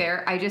also be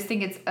fair, I just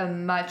think it's a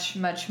much,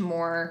 much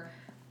more...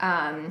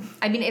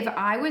 if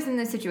I was in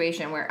this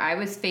situation where I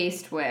was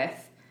faced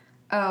with,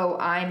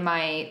 I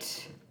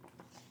might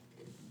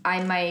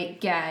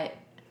get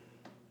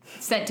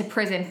sent to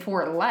prison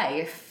for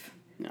life...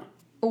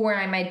 Or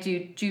I might do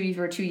juvie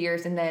for 2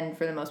 years, and then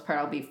for the most part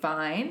I'll be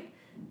fine.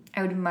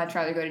 I would much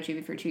rather go to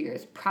juvie for 2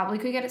 years. Probably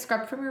could get it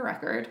scrubbed from your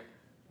record.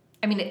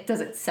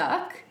 Does it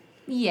suck?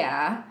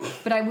 Yeah.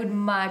 But I would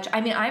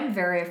I'm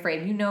very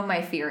afraid. You know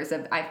my fears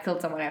of I've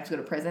killed someone, I have to go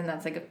to prison.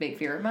 That's like a big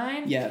fear of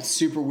mine. Yeah, it's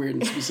super weird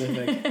and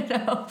specific.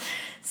 No.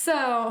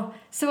 So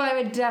I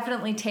would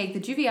definitely take the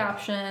juvie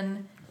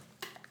option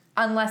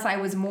unless I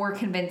was more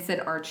convinced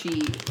that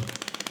Archie...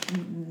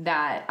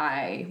 that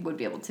I would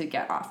be able to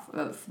get off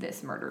of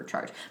this murder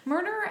charge.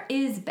 Murder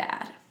is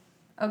bad.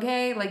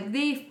 Okay?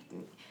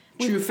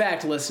 True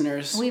fact,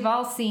 listeners. We've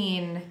all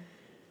seen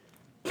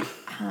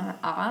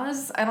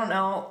Oz. I don't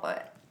know.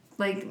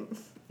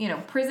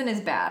 Prison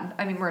is bad.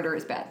 Murder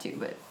is bad too,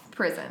 but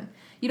prison.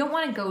 You don't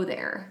want to go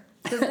there.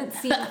 Doesn't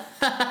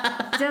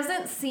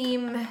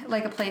seem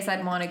like a place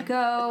I'd want to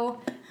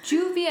go.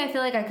 Juvie, I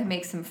feel like I could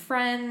make some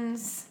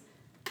friends.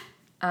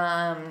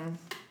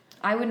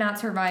 I would not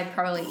survive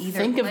probably either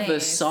Think place. of the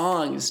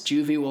songs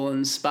juvie will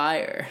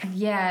inspire.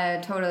 Yeah,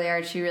 totally.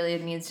 Archie really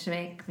needs to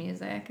make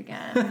music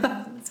again.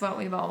 That's what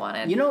we've all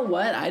wanted. You know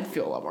what? I'd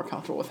feel a lot more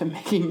comfortable with him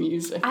making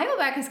music. I go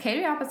back because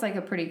KJ is like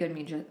a pretty good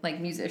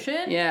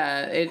musician.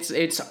 Yeah,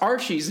 it's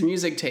Archie's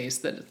music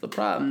taste that is the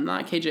problem,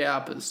 not KJ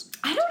Appa's.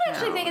 I don't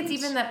actually think it's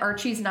even that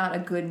Archie's not a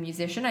good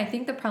musician. I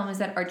think the problem is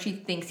that Archie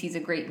thinks he's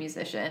a great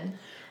musician.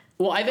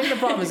 Well, I think the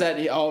problem is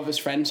that all of his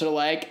friends are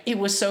like, it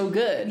was so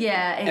good.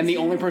 Yeah. And the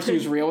only person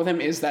who's real with him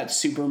is that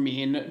super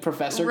mean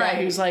professor right.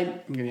 guy who's like, I'm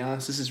going to be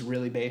honest, this is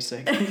really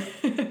basic.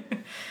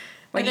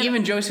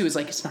 Even Josie was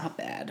like, it's not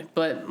bad.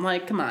 But,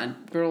 come on,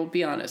 girl,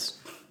 be honest.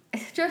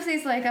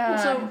 Josie's like,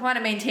 want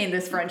to maintain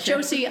this friendship.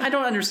 Josie, I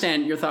don't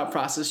understand your thought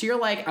process.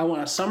 You're like, I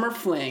want a summer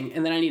fling,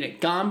 and then I need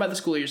it gone by the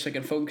school year so I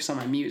can focus on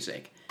my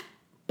music.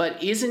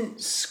 But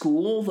isn't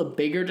school the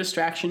bigger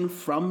distraction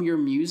from your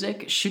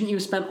music? Shouldn't you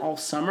have spent all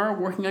summer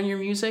working on your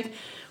music?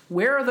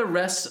 Where are the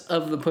rest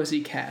of the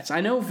Pussycats?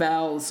 I know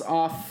Val's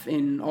off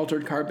in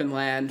Altered Carbon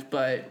Land,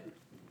 but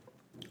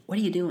what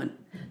are you doing?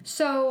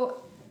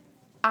 So,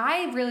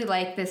 I really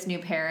like this new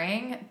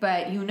pairing,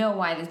 but you know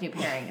why this new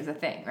pairing is a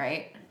thing,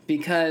 right?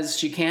 Because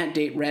she can't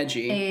date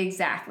Reggie.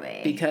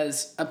 Exactly.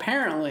 Because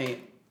apparently,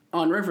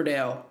 on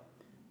Riverdale,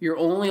 you're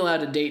only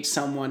allowed to date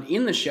someone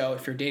in the show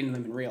if you're dating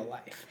them in real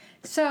life.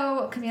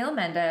 So, Camila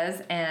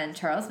Mendes and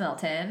Charles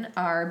Milton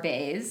are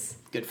bays.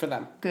 Good for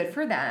them. Good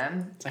for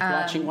them. It's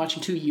like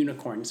watching two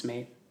unicorns,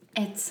 mate.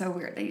 It's so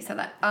weird that you said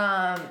that.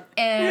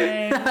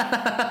 And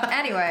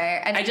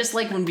anyway. I just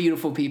like when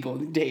beautiful people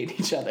date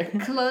each other.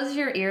 Close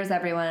your ears,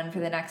 everyone, for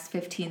the next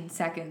 15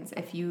 seconds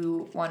if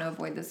you want to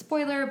avoid the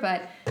spoiler.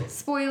 But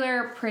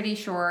spoiler, pretty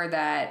sure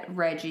that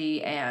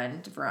Reggie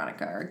and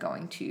Veronica are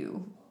going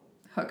to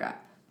hook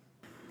up.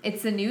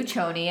 It's the new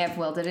Choni. I've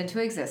willed it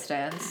into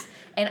existence.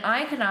 And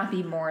I could not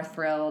be more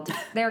thrilled.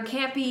 There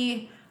can't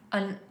be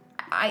at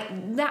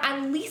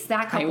least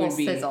that couple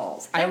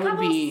sizzles.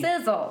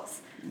 Sizzles.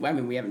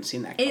 We haven't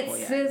seen that couple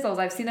yet. It sizzles.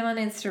 I've seen them on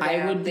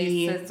Instagram.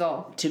 They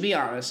sizzle. To be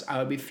honest, I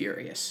would be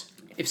furious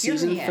if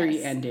season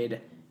 3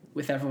 ended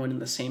with everyone in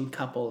the same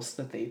couples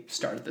that they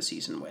started the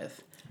season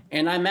with.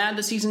 And I'm mad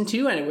that season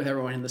 2 ended with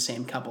everyone in the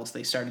same couples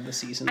they started the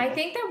season with. I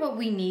think that what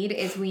we need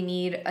is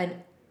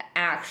an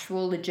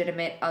actual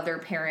legitimate other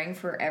pairing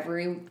for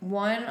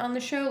everyone on the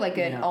show, like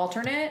an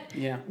alternate.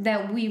 Yeah.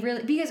 That we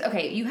really, because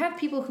okay, you have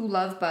people who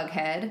love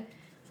Bughead,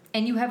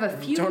 and you have a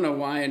few. Don't know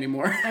why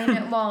anymore. I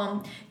know.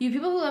 Well, you have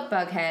people who love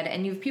Bughead,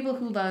 and you have people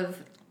who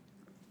love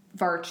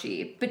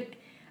Archie. But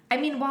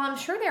while I'm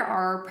sure there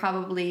are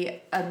probably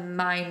a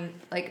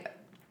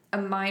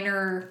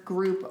minor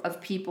group of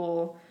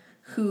people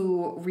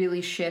who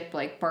really ship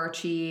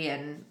Archie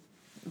and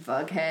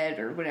Bughead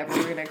or whatever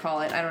we're gonna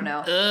call it. I don't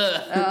know.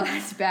 Oh,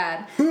 that's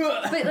bad.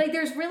 But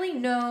there's really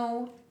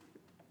no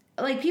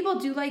people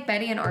do like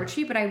Betty and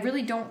Archie, but I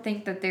really don't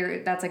think that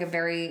that's a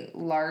very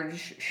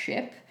large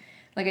ship.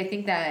 I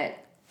think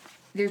that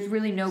there's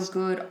really no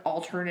good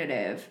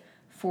alternative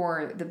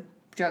for the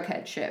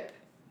Jughead ship.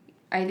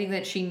 I think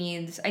that she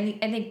needs... I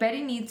think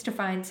Betty needs to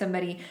find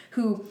somebody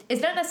who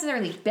is not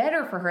necessarily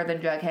better for her than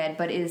Jughead,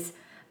 but is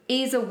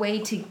a way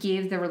to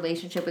give the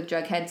relationship with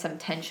Jughead some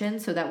tension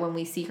so that when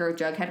we see her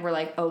Jughead, we're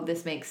like, oh,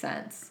 this makes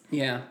sense.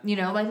 Yeah. You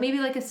know, like maybe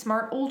like a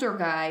smart older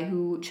guy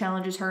who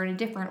challenges her in a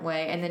different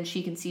way, and then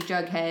she can see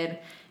Jughead,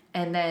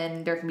 and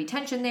then there can be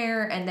tension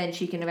there, and then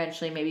she can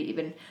eventually maybe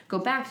even go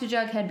back to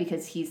Jughead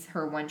because he's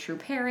her one true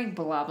pairing,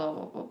 blah, blah,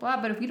 blah, blah,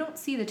 blah. But if we don't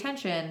see the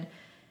tension,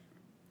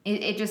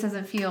 it just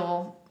doesn't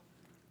feel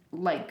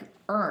like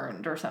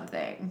earned or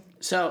something.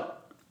 So,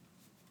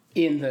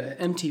 in the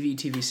MTV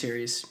TV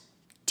series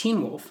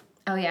Teen Wolf...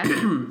 Oh, yeah?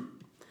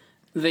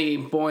 the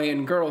boy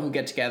and girl who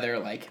get together,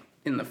 like,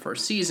 in the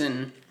first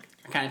season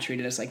are kind of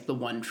treated as, like, the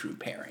one true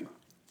pairing.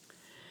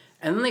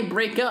 And then they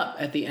break up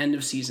at the end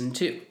of season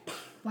 2.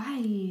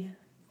 Why?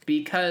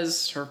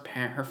 Because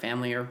her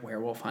family are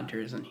werewolf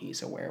hunters and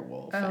he's a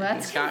werewolf. Oh, and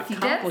that's it's got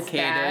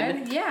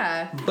complicated. That's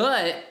yeah.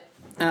 But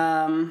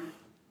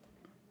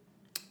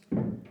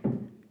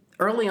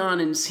early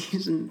on in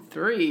season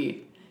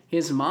 3,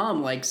 his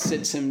mom like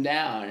sits him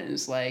down and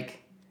is like,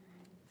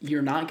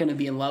 "You're not going to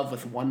be in love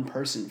with one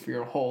person for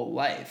your whole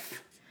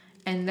life.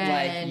 And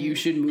then like you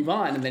should move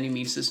on." And then he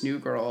meets this new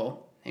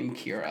girl named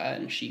Kira,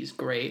 and she's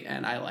great,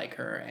 and I like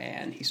her,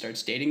 and he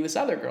starts dating this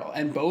other girl,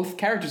 and both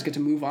characters get to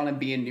move on and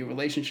be in new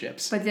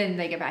relationships. But then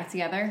they get back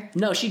together?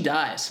 No, she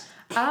dies.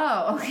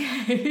 Oh,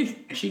 okay.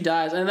 She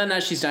dies, and then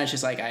as she's done,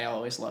 she's like, "I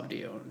always loved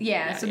you."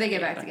 Yeah, so they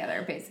get back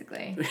together,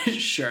 basically.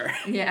 Sure.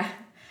 Yeah.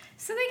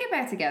 So they get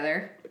back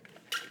together.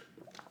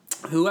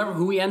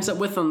 Who he ends up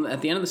with at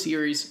the end of the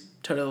series,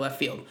 totally left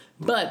field.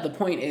 But the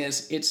point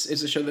is, it's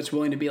a show that's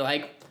willing to be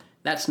like,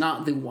 that's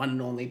not the one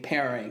and only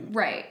pairing.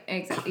 Right,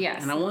 exactly,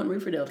 yes. And I want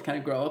Riverdale to kind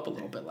of grow up a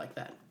little bit like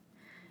that.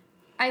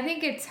 I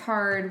think it's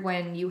hard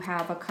when you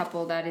have a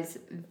couple that is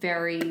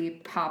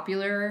very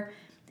popular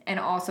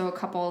and also a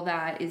couple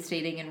that is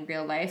dating in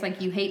real life.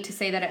 Like, you hate to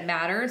say that it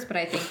matters, but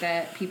I think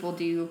that people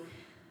do...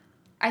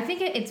 I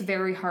think it's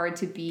very hard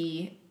to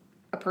be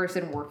a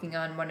person working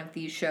on one of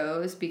these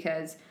shows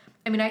because...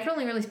 I mean, I can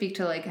only really speak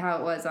to, like, how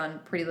it was on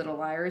Pretty Little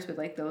Liars with,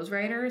 like, those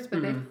writers,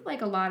 but they got,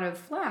 like, a lot of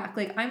flack.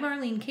 Like, I'm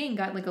Arlene King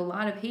got, like, a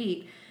lot of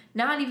hate,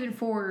 not even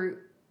for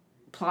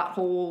plot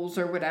holes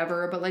or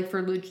whatever, but, like,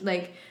 for,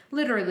 like,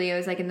 literally, it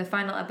was, like, in the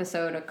final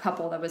episode, a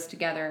couple that was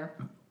together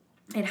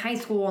in high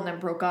school and then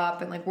broke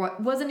up and, like,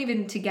 wasn't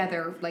even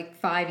together, like,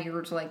 5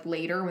 years, like,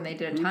 later when they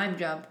did a time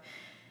jump.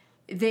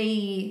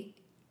 It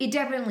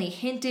definitely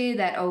hinted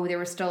that, oh, there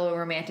was still a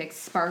romantic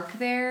spark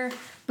there,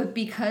 but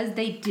because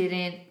they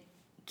didn't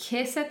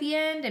kiss at the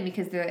end and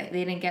because they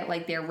didn't get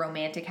like their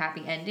romantic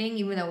happy ending,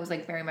 even though it was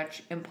like very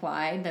much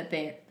implied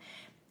that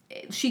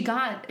she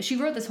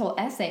wrote this whole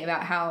essay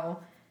about how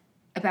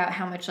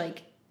much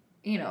like,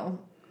 you know,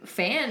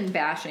 fan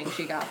bashing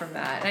she got from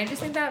that, and I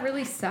just think that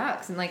really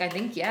sucks. And like, I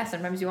think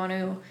sometimes you want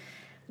to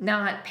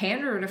not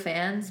pander to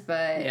fans,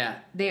 but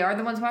they are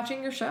the ones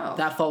watching your show.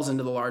 That falls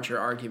into the larger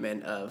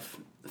argument of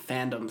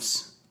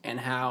fandoms and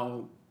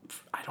how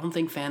I don't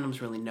think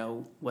fandoms really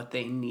know what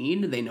they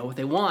need. They know what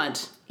they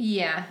want.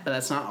 Yeah. But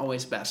that's not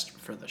always best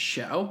for the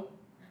show.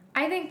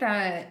 I think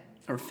that...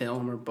 Or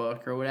film or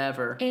book or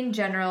whatever. In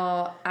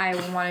general, I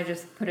want to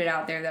just put it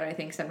out there that I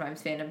think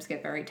sometimes fandoms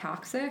get very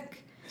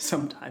toxic.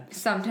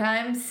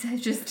 Sometimes.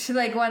 Just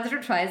like once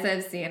or twice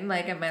I've seen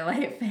like in my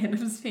life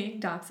fandoms being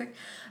toxic.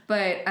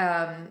 But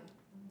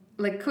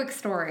like quick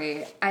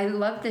story. I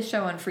loved this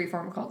show on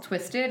Freeform called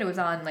Twisted. It was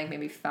on like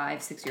maybe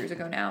 5-6 years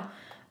ago now.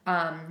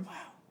 Wow.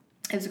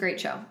 It was a great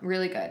show,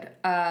 really good.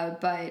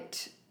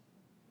 But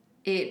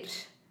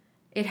it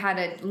had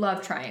a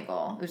love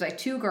triangle. It was like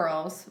 2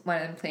 girls, one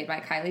of them played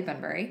by Kylie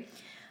Bunbury.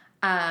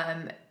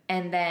 And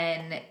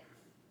then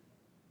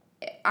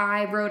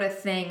I wrote a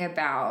thing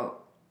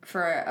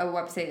for a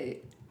website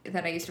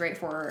that I used to write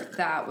for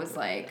that was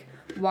like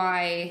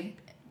why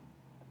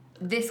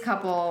this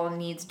couple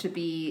needs to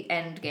be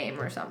endgame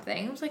or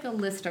something. It was like a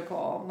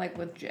listicle, like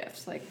with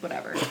GIFs, like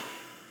whatever.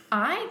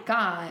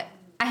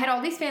 I had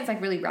all these fans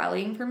like really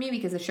rallying for me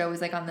because the show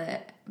was like on the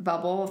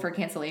bubble for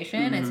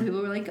cancellation, and so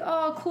people were like,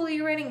 "Oh, cool,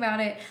 you're writing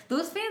about it."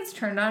 Those fans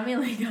turned on me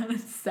like on the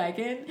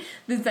second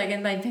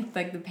I picked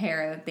like the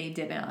pair that they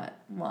did not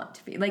want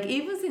to be. Like,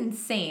 it was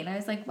insane. I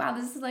was like, "Wow,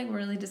 this is like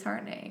really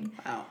disheartening."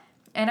 Wow.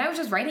 And I was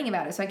just writing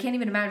about it, so I can't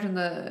even imagine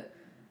the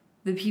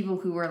people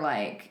who were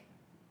like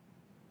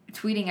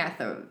tweeting at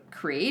the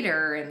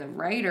creator and the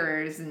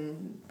writers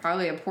and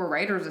probably a poor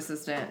writer's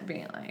assistant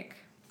being like.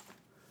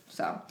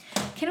 So,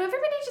 can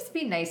everybody just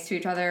be nice to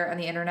each other on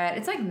the internet?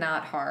 It's, like,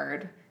 not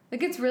hard.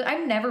 Like, it's really...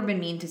 I've never been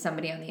mean to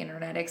somebody on the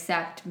internet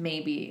except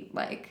maybe,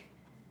 like,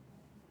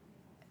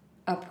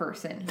 a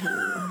person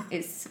who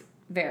is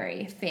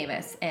very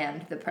famous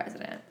and the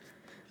president.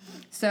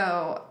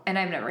 So, and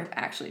I've never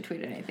actually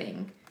tweeted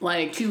anything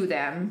like to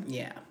them.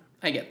 Yeah,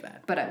 I get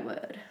that. But I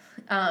would.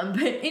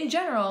 But in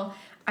general,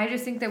 I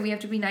just think that we have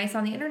to be nice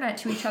on the internet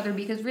to each other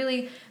because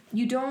really,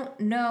 you don't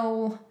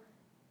know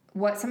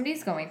what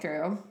somebody's going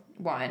through.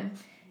 One,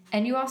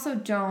 and you also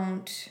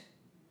don't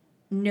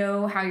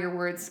know how your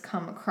words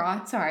come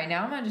across. Sorry,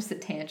 now I'm on just a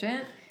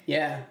tangent.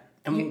 Yeah.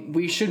 And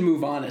we should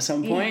move on at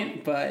some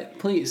point, but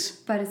please.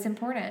 But it's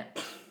important.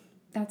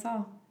 That's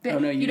all. Oh,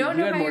 no, you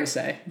had more to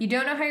say. You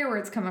don't know how your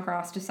words come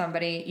across to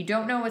somebody. You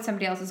don't know what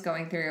somebody else is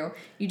going through.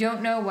 You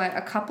don't know what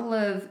a couple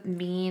of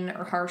mean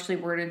or harshly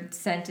worded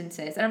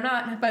sentences. And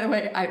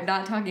I'm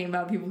not talking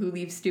about people who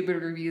leave stupid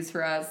reviews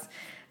for us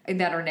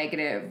that are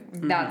negative.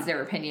 That's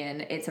their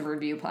opinion. It's a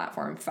review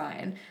platform,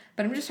 fine.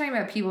 But I'm just talking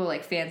about people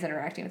like fans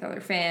interacting with other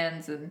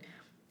fans, and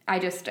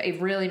it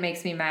really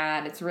makes me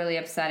mad. It's really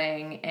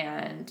upsetting,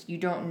 and you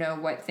don't know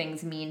what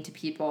things mean to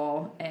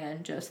people,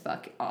 and just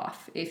fuck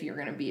off. If you're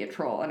going to be a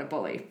troll and a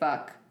bully,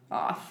 fuck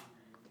off.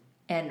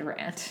 End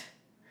rant.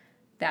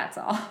 That's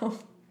all.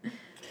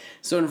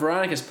 So in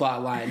Veronica's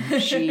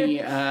plotline, she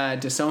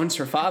disowns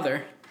her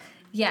father.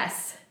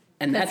 Yes.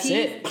 And that's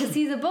it. Because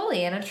he's a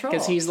bully and a troll.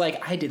 Because he's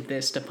like, I did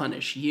this to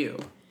punish you.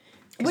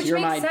 Which you're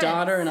makes my sense.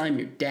 daughter and I'm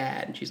your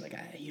dad. And she's like,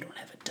 you don't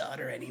have a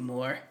daughter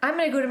anymore. I'm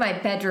going to go to my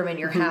bedroom in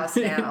your house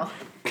now.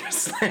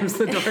 Slams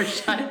the door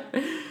shut.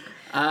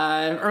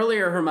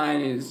 Earlier,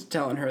 Hermione is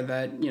telling her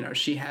that,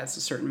 she has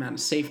a certain amount of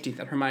safety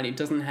that Hermione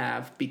doesn't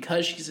have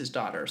because she's his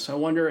daughter. So I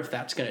wonder if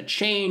that's going to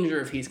change or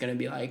if he's going to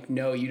be like,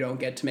 no, you don't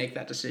get to make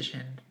that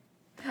decision.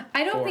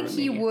 I don't think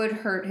he would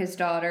hurt his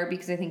daughter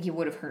because I think he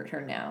would have hurt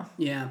her now.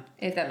 Yeah.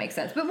 If that makes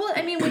sense. But,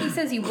 when he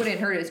says he wouldn't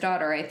hurt his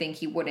daughter, I think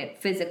he wouldn't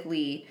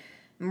physically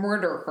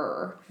murder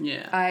her.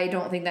 Yeah. I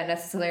don't think that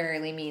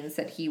necessarily means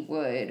that he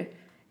would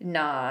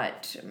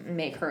not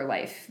make her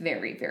life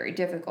very, very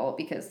difficult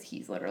because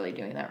he's literally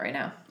doing that right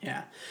now.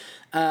 Yeah.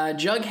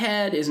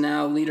 Jughead is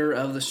now leader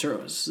of the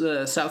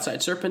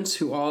Southside Serpents,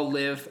 who all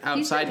live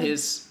outside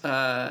his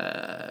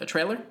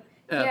trailer.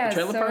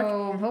 Trailer park.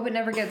 So hope it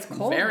never gets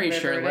cold. Very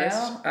shirtless.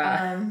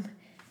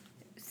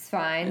 It's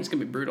fine. It's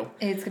gonna be brutal.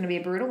 It's gonna be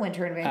a brutal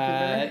winter in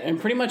Vancouver. And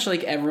pretty much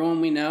like everyone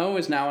we know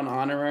is now an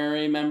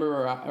honorary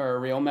member or a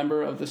real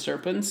member of the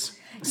Serpents.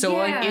 So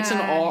it's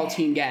an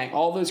all-teen gang.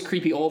 All those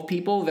creepy old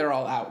people, they're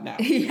all out now.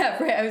 Yeah,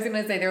 right. I was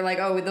gonna say they're like,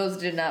 oh, those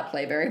did not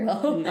play very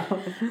well.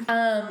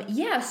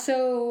 No.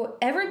 So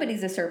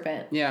everybody's a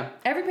serpent. Yeah.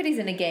 Everybody's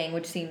in a gang,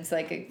 which seems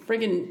like a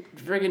friggin'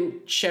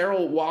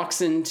 Cheryl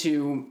walks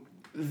into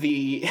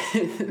the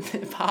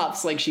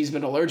Pops like she's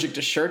been allergic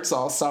to shirts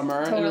all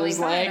summer. Totally and it was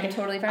fine. like, I'm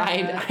totally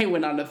fine. I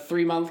went on a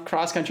 3-month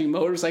cross-country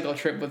motorcycle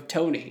trip with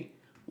Tony.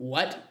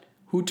 What?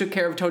 Who took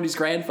care of Tony's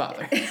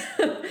grandfather?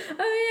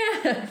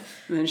 Oh, yeah.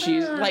 And then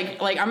she's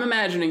like I'm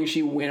imagining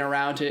she went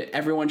around to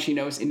everyone she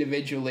knows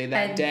individually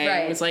that day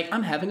and was like,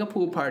 I'm having a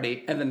pool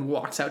party, and then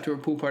walks out to her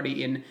pool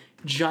party in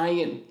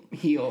giant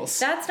heels.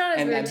 That's not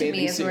as weird to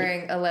me as suit.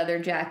 wearing a leather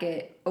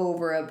jacket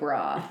over a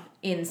bra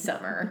in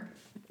summer.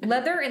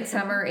 Leather in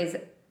summer is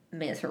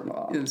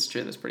miserable. It's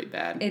true, that's pretty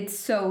bad.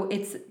 It's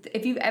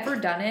if you've ever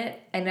done it,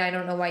 and I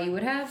don't know why you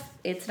would have,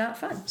 it's not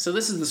fun. So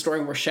this is the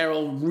story where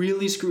Cheryl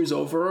really screws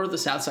over the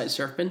Southside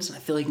Serpents, and I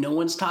feel like no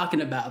one's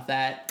talking about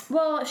that.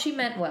 Well, she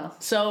meant well.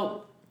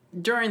 So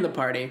during the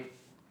party,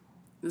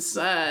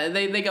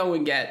 they go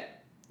and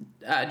get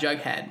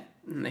Jughead,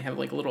 and they have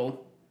like a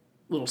little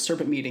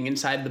serpent meeting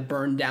inside the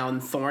burned down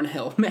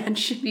Thornhill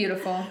mansion.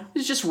 Beautiful.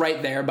 It's just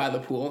right there by the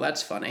pool.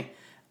 That's funny.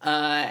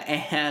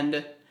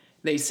 And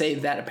they say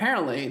that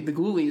apparently the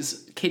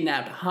Ghoulies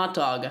kidnapped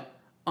Hotdog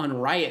on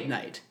Riot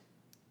Night,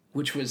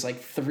 which was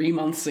like 3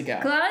 months ago.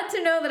 Glad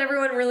to know that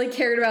everyone really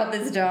cared about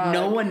this dog.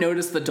 No one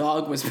noticed the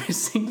dog was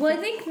missing. Well,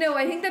 I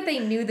think that they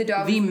knew the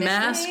dog was missing. The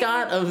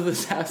mascot of the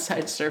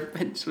Southside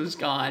Serpents was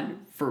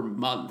gone for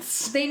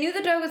months. They knew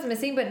the dog was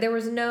missing, but there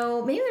was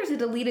maybe there's a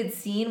deleted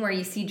scene where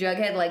you see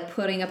Jughead like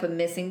putting up a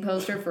missing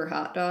poster for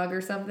Hotdog or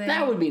something.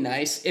 That would be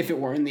nice if it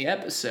were in the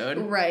episode.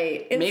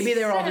 Right. Maybe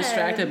they were all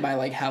distracted by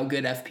like how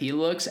good FP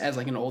looks as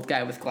like an old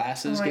guy with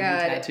glasses giving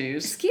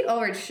tattoos. Skeet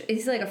Ulrich,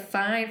 he's like a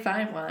fine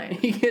wine.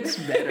 He gets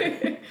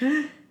better.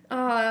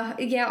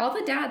 Yeah, all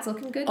the dads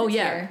looking good this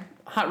year.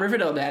 Hot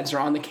Riverdale dads are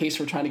on the case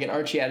for trying to get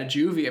Archie out of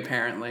juvie,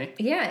 apparently.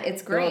 Yeah,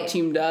 it's great. They're all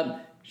teamed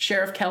up.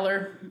 Sheriff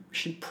Keller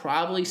should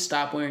probably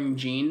stop wearing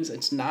jeans.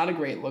 It's not a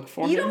great look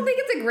for him. You don't think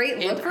it's a great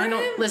look for him?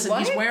 Listen,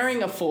 what? He's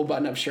wearing a full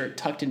button-up shirt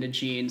tucked into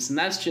jeans, and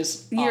that's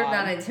just You're odd.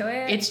 not into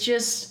it? It's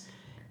just...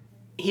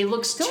 He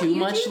looks don't too you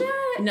much... Do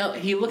that? No,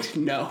 he looks...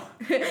 No.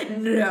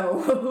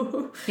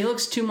 No. He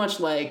looks too much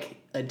like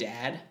a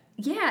dad.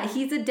 Yeah,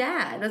 he's a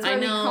dad. That's why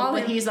we call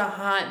him. But he's a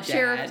hot dad.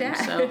 Sheriff Dad.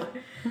 So...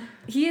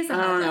 He is a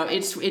hot I don't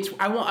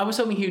dad. know. I was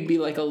hoping he would be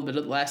like a little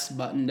bit less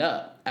buttoned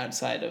up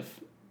outside of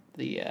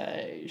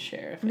the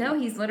sheriff. No,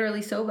 he's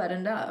literally so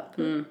buttoned up.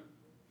 I don't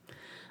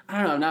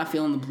know. I'm not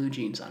feeling the blue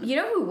jeans on him. You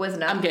know who was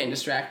not? I'm getting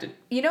distracted.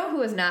 You know who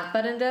was not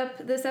buttoned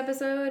up this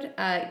episode?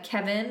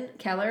 Kevin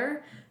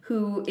Keller,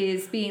 who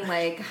is being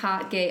like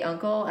hot gay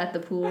uncle at the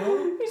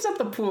pool. He's at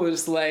the pool,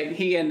 just like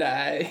he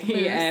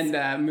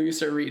and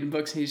Moose are reading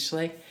books, and he's just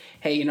like,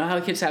 "Hey, you know how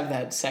kids have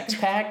that sex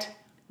pact?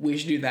 We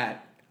should do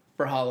that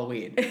for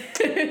Halloween."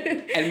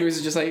 And Moose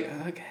is just like,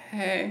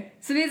 "Okay."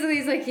 So basically,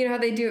 he's like, you know how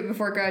they do it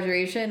before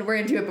graduation? We're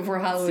gonna do it before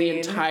Halloween.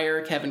 It's the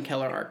entire Kevin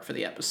Keller arc for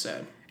the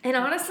episode. And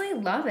honestly,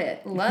 love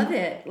it. Love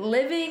it.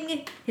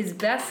 Living his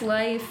best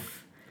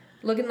life,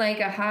 looking like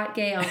a hot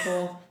gay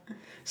uncle.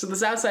 So the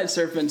Southside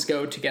Serpents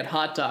go to get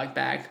Hotdog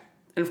back,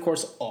 and of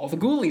course all the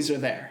ghoulies are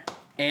there,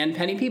 and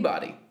Penny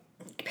Peabody.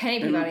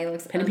 Penny Peabody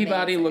looks Penny amazing.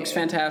 Peabody looks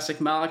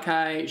fantastic.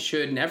 Malachi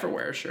should never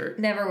wear a shirt.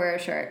 Never wear a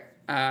shirt.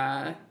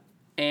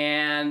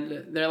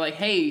 And they're like,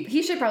 hey,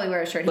 He should probably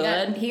wear a shirt.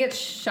 bud, He gets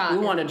shot. we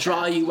in want to the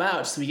draw chest. you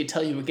out so we can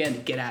tell you again to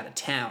get out of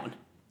town.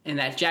 And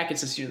that jacket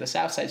says you're the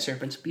Southside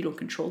Serpents, but you don't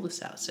control the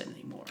Southside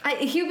anymore.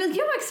 He'll be like, you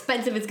know how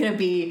expensive it's going to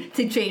be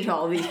to change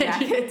all of these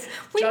jackets?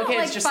 We want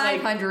like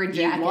 500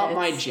 jackets. You want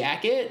my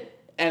jacket?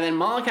 And then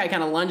Malachi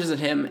kind of lunges at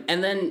him,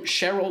 and then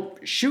Cheryl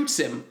shoots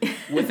him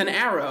with an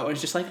arrow. And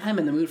it's just like, I'm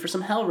in the mood for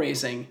some hell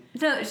raising.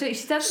 No, she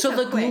does it So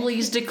the quick.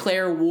 ghoulies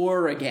declare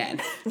war again.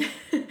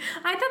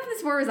 I thought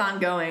this war was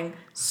ongoing.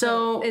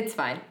 So It's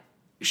fine.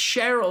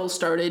 Cheryl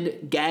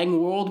started gang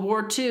World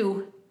War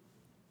II.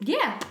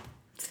 Yeah,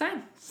 it's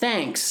fine.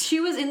 Thanks. She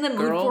was in the mood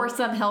Girl. for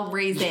some hell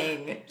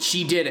raising.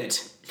 She did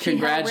it. She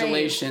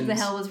Congratulations. hell raised.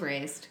 The hell was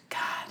raised.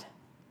 God.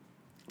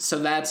 So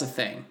that's a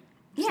thing.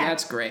 So Yeah.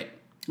 that's great.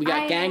 We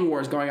got gang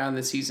wars going on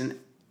this season,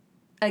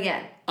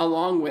 Again.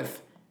 along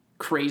with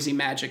crazy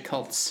magic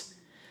cults,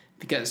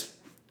 because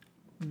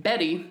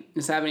Betty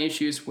is having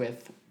issues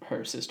with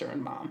her sister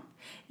and mom.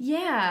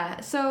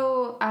 Yeah,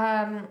 so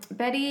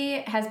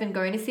Betty has been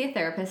going to see a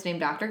therapist named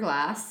Dr.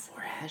 Glass.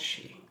 Or has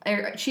she?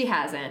 She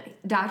hasn't.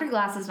 Dr.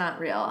 Glass is not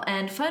real.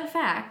 And fun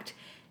fact,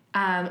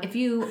 if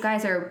you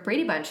guys are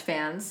Brady Bunch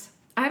fans,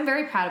 I'm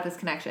very proud of this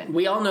connection.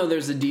 We all know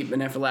there's a deep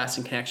and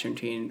everlasting connection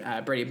between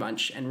Brady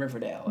Bunch and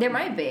Riverdale. There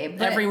might be.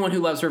 But Everyone who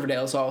loves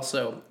Riverdale is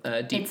also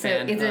a deep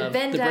fan it's a of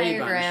Venn the Brady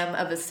diagram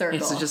Bunch. of a circle.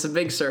 It's just a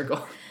big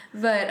circle.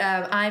 But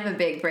I'm a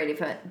big Brady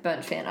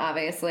Bunch fan,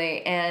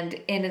 obviously. And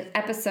in an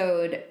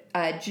episode,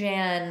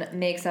 Jan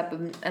makes up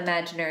an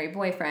imaginary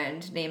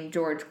boyfriend named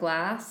George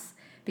Glass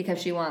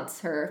because she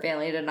wants her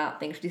family to not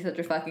think she's such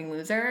a fucking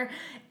loser.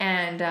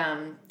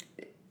 And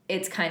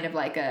it's kind of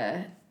like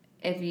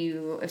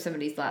if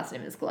somebody's last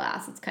name is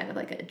Glass, it's kind of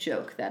like a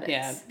joke that it's...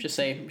 Yeah, just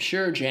say,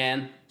 sure,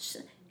 Jan.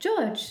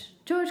 George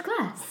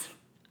Glass.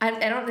 I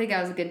don't think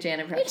that was a good Jan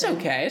impression. It's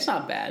okay. It's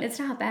not bad. It's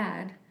not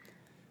bad.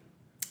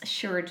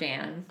 Sure,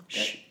 Jan.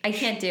 I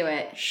can't do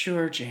it.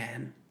 Sure,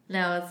 Jan.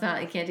 No, it's not.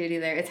 I can't do it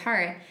either. It's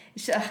hard.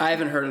 I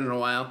haven't heard it in a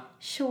while.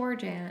 Sure,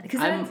 Jan.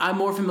 I'm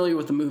more familiar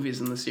with the movies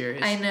than the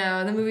series. I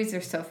know. The movies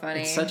are so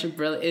funny. It's such a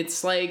brilliant...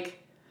 It's like...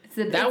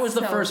 That was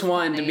the so first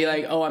one to funny. be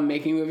like, oh, I'm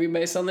making a movie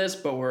based on this,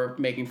 but we're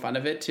making fun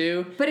of it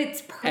too. But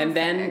it's perfect. And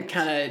then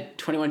kind of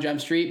 21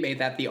 Jump Street made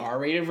that the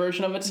R-rated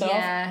version of itself.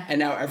 Yeah. And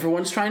now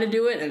everyone's trying to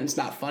do it, and it's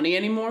not funny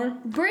anymore.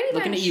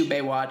 Looking at you,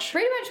 Baywatch.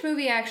 Brady Bunch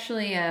movie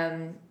actually,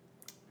 that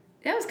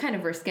was kind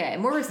of risque.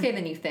 More risque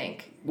than you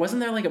think. Wasn't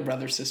there like a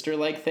brother-sister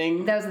like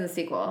thing? That was in the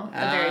sequel.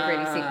 A very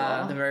Brady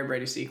sequel. The very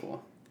Brady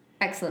sequel.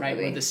 Excellent Right,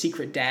 movie. where the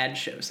secret dad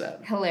shows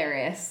up.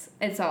 Hilarious.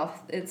 It's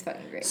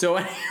fucking great. So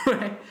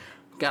anyway,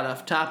 got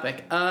off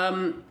topic.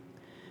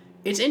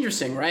 It's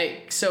interesting,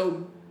 right?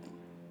 So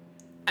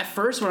at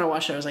first when I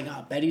watched it, I was like,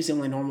 oh, Betty's the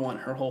only normal one.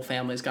 Her whole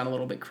family's gone a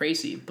little bit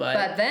crazy.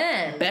 But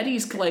then...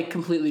 Betty's like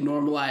completely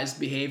normalized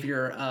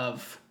behavior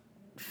of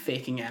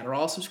faking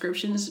Adderall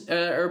subscriptions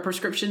or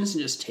prescriptions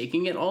and just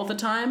taking it all the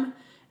time.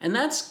 And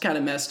that's kind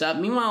of messed up.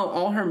 Meanwhile,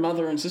 all her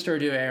mother and sister are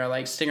doing are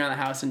like sitting around the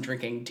house and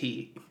drinking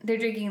tea. They're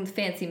drinking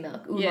fancy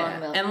milk. Oolong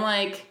milk. And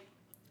like,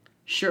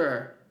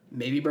 sure,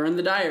 maybe burn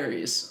the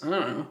diaries. I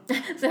don't know.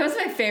 So that was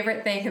my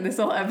favorite thing in this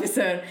whole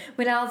episode.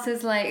 When Alice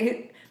is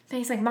like,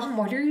 he's like, Mom,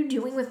 what are you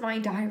doing with my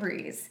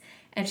diaries?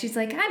 And she's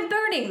like, I'm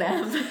burning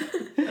them.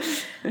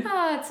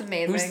 Oh, it's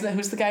amazing.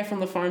 Who's the guy from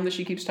the farm that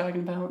she keeps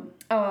talking about?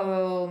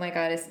 Oh my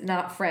God, it's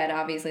not Fred.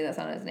 Obviously, that's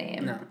not his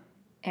name. No.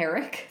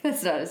 Eric?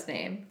 That's not his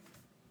name.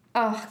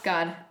 Oh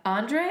God,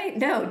 Andre?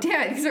 No,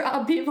 damn it, these are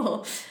all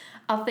people.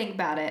 I'll think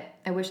about it.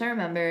 I wish I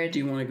remembered. Do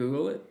you want to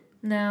Google it?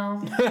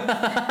 No.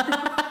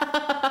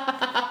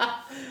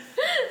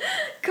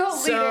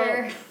 Cult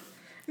leader.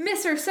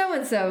 Mr.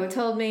 So-and-so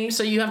told me.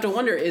 So you have to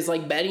wonder, is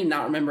like Betty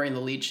not remembering the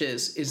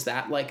leeches, is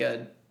that like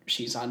a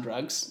she's on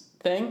drugs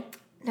thing?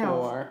 No,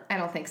 Or I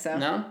don't think so.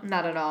 No?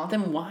 Not at all.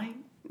 then why?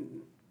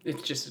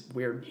 It's just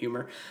weird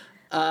humor.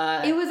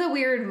 It was a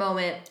weird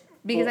moment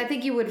because I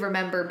think you would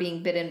remember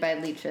being bitten by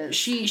leeches.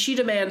 She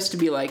demands to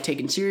be like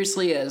taken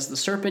seriously as the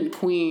Serpent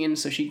Queen,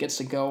 so she gets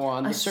to go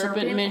on the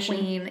Serpent mission.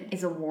 Queen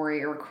is a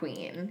warrior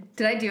queen.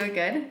 Did I do it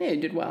good? Yeah,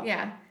 you did well.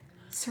 Yeah.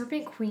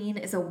 Serpent Queen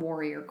is a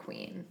warrior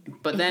queen.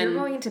 But if then you're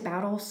going into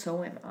battle,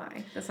 so am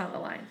I. That's not the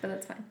line, but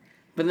that's fine.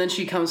 But then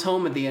she comes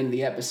home at the end of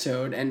the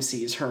episode and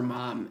sees her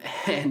mom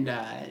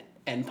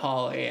and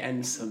Polly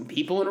and some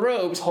people in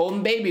robes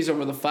holding babies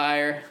over the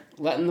fire,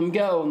 letting them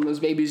go, and those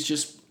babies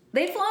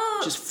They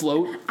float. just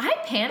float. I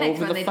panicked over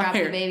when the they fire.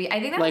 dropped the baby. I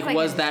think that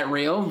was that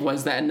real?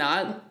 Was that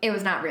not? It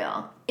was not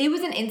real. It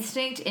was an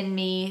instinct in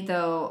me,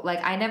 though.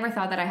 Like, I never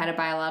thought that I had a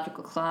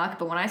biological clock,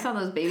 but when I saw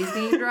those babies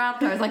being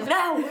dropped, I was like,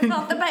 no,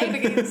 not the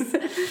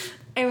babies.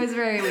 It was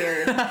very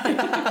weird.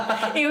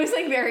 It was,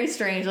 like, very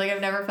strange. Like, I've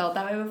never felt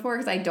that way before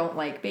because I don't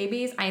like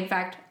babies. I, in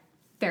fact,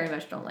 very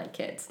much don't like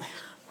kids.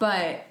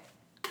 But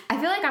I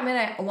feel like I'm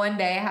going to, one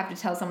day, have to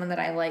tell someone that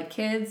I like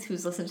kids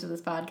who's listened to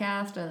this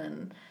podcast and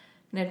then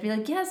And I'd be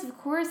like, yes, of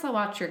course I'll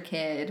watch your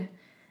kid.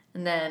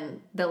 And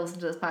then they'll listen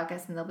to this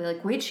podcast and they'll be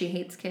like, wait, she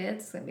hates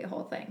kids? It's going to be a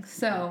whole thing.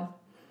 So...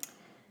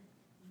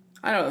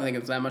 I don't think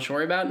it's that much to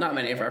worry about. Not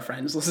many of our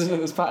friends listen to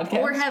this podcast.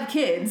 Or have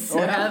kids. So.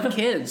 Or have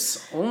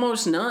kids.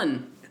 Almost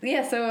none.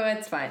 Yeah, so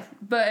it's fine.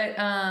 But,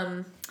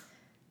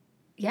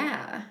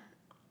 yeah.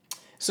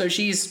 So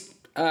she's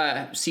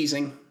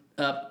seizing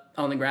up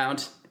on the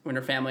ground when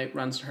her family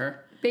runs to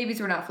her. Babies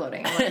were not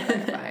floating.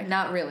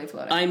 Not really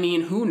floating. I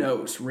mean, who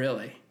knows,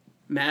 really?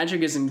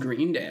 Magic is in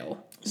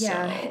Greendale.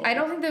 Yeah, so. I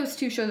don't think those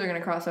two shows are going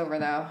to cross over,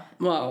 though.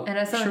 Well,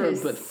 and sure,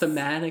 but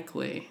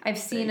thematically. I've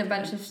seen a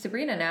bunch of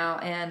Sabrina now,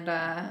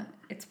 and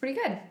it's pretty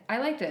good. I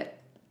liked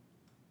it.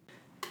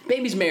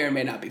 Babies may or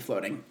may not be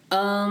floating.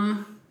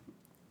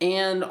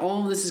 And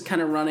all of this is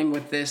kind of running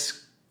with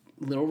this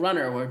little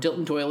runner where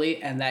Dilton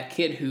Doily and that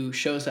kid who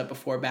shows up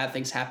before bad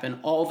things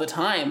happen all the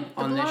time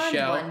on this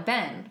show. One,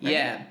 Ben. Right?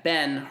 Yeah,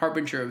 Ben,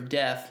 Harbinger of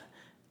Death.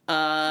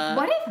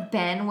 What if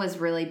Ben was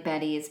really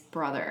Betty's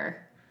brother?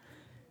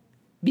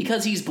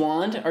 Because he's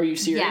blonde? Are you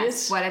serious?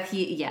 Yes. What if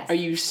he... Yes. Are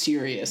you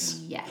serious?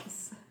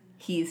 Yes.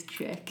 He's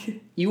chick.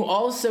 You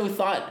also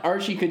thought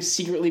Archie could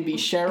secretly be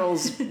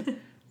Cheryl's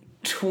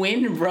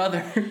twin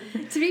brother.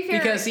 To be fair...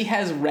 Because he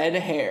has red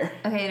hair.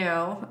 Okay,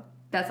 no.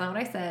 That's not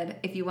what I said.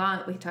 If you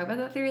want, we can talk about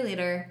that theory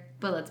later,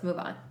 but let's move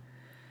on.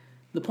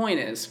 The point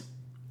is,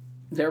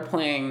 they're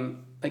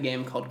playing a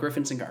game called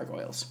Griffins and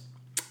Gargoyles.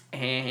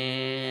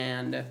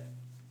 And...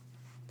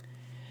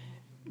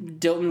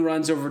 Dilton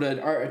runs over to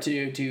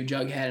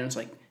Jughead and it's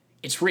like,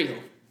 it's real.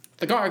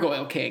 The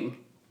Gargoyle King.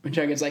 And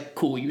Jughead's like,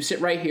 cool, you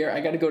sit right here. I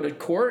got to go to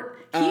court.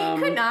 He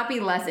could not be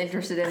less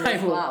interested in this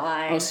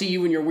plotline. I'll see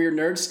you in your weird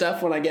nerd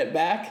stuff when I get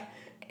back.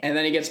 And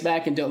then he gets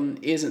back and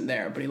Dilton isn't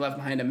there. But he left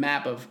behind a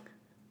map of,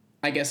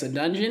 I guess, a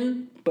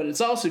dungeon. But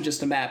it's also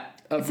just a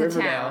map of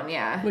Riverdale. Town,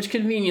 yeah. Which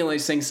conveniently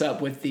syncs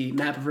up with the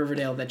map of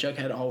Riverdale that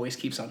Jughead always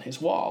keeps on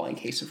his wall in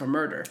case of a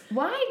murder.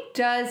 Why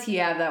does he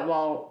have that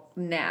wall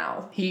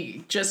now?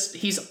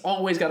 He's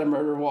always got a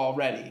murder wall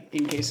ready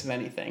in case of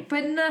anything.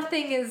 But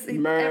nothing is...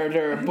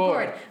 Murder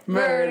board.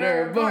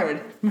 Murder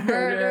board.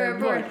 Murder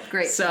board.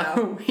 Great.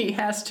 So he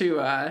has to...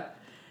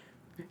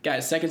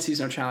 guys, second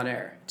season of Trial and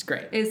Error. It's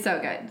great. It's so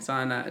good. It's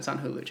on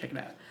Hulu. Check it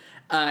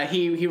out.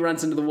 He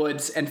runs into the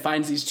woods and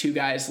finds these two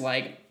guys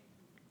like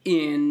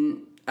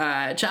in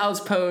child's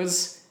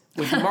pose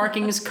with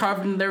markings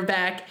carved into their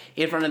back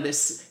in front of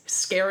this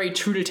scary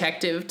True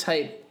Detective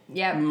type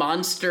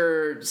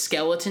monster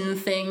skeleton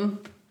thing.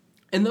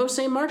 And those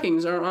same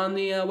markings are on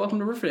the Welcome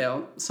to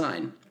Riverdale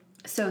sign.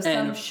 So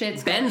some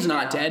shit's Ben's going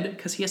not dead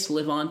because he has to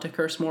live on to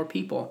curse more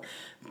people.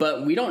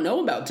 But we don't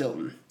know about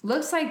Dilton.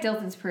 Looks like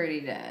Dilton's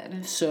pretty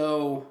dead.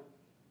 So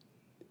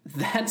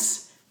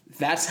that's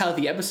how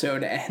the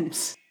episode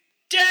ends.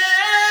 Dare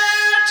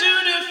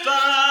to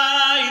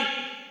defy.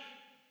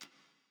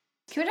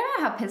 Can we talk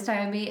about how pissed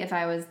I would be if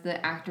I was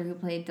the actor who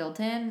played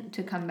Dilton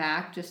to come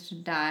back just to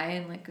die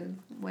in like a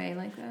way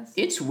like this?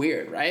 It's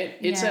weird, right?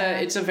 It's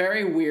a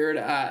very weird.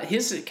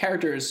 His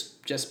character has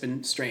just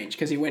been strange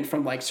because he went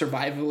from like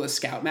survivalist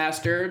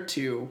scoutmaster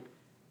to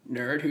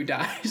nerd who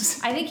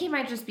dies. I think he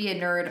might just be a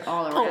nerd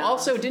all around. Oh,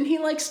 also, didn't he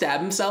like stab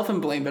himself and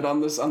blame it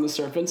on the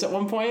serpents at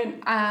one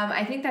point?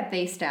 I think that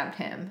they stabbed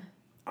him.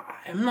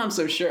 I'm not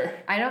so sure.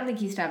 I don't think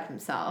he stabbed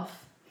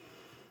himself.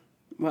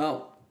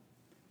 Well.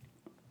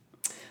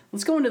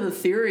 Let's go into the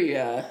theory,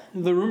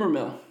 the rumor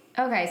mill.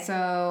 Okay,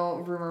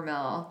 so rumor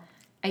mill.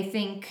 I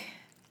think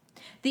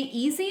the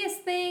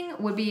easiest thing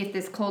would be if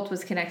this cult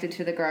was connected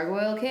to the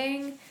Gargoyle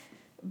King,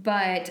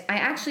 but I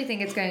actually think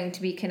it's going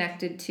to be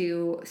connected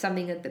to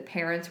something that the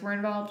parents were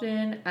involved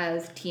in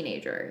as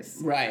teenagers.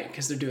 Right,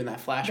 because they're doing that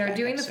flashback. They're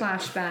doing the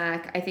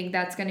flashback. I think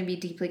that's going to be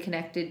deeply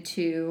connected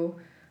to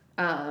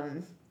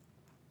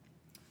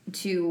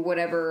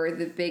whatever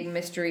the big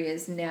mystery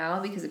is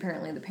now, because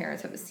apparently the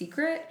parents have a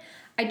secret.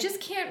 I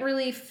just can't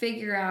really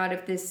figure out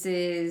if this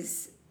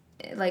is,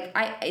 like,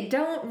 I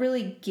don't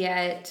really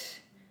get,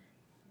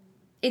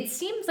 it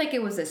seems like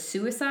it was a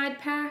suicide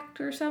pact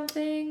or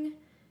something.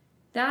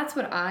 That's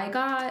what I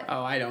got.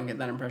 Oh, I don't get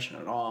that impression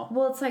at all.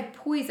 Well, it's like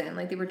poison.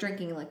 Like, they were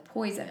drinking, like,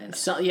 poison.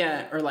 So,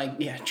 yeah, or like,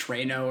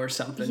 Trano or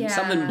something. Yeah.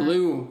 Something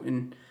blue.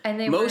 And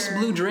most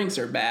blue drinks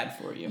are bad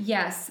for you.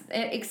 Yes,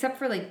 except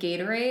for, like,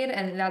 Gatorade,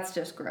 and that's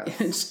just gross.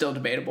 It's still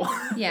debatable.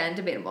 Yeah, and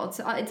debatable. It's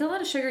a lot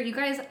of sugar. You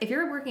guys, if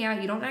you're working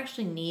out, you don't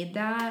actually need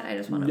that. I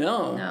just want to...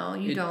 No,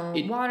 you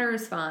don't. Water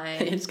is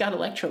fine. It's got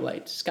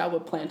electrolytes. It's got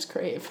what plants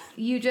crave.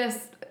 You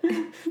just...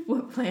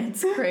 What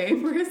plants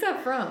crave? Where is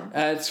that from?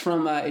 It's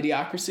from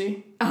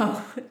Idiocracy.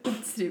 Oh,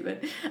 that's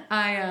stupid.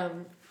 I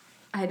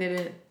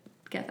didn't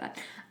get that.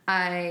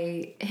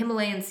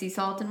 Himalayan sea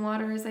salt and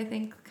water is, I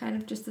think, kind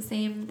of just the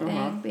same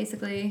thing,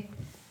 basically.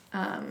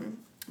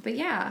 But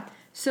yeah,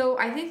 so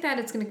I think that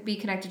it's going to be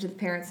connected to the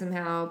parents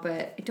somehow,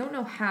 but I don't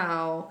know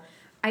how.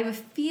 I have a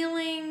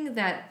feeling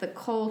that the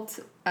cult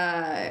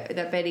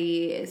that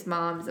Betty's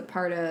mom is a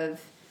part of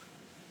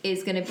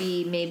is going to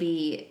be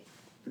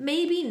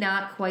maybe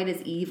not quite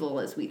as evil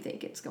as we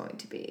think it's going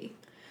to be.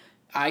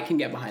 I can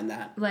get behind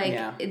that. Like,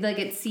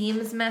 it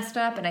seems messed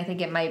up, and I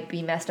think it might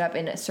be messed up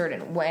in a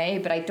certain way,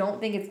 but I don't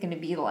think it's going to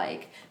be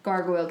like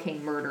Gargoyle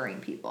King murdering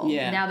people.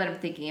 Yeah. Now that I'm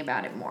thinking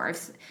about it more.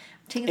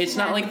 It's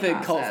not like the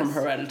cult from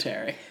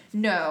Hereditary.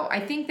 No, I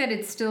think that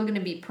it's still going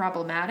to be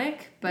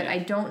problematic, but I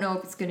don't know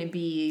if it's going to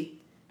be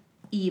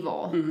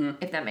evil,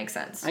 if that makes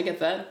sense. I get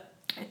that.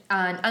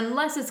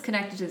 Unless it's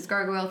connected to this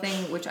gargoyle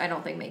thing, which I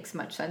don't think makes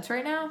much sense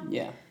right now.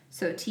 Yeah.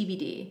 So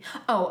TBD.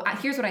 Oh,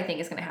 here's what I think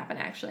is going to happen,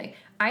 actually.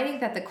 I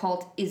think that the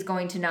cult is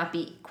going to not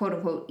be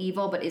quote-unquote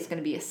evil, but it's going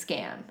to be a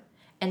scam.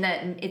 And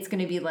that it's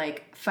going to be,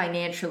 like,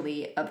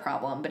 financially a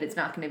problem, but it's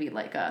not going to be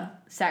like a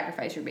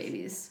sacrifice your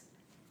babies.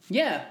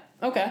 Yeah.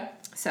 Okay.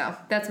 So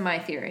that's my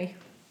theory.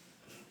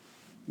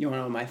 You want to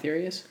know what my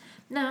theory is?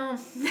 No.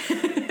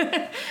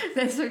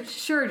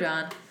 Sure,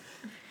 John.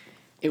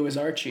 It was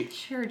Archie.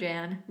 Sure,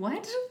 Jan.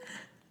 What?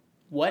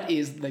 What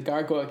is the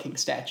Gargoyle King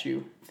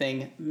statue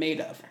thing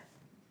made of?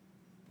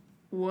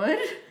 What?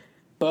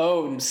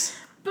 Bones.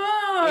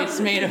 Bones! It's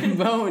made of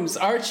bones.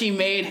 Archie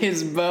made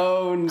his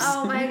bones.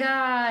 Oh my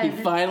god. He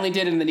finally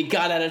did it, and then he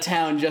got out of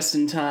town just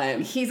in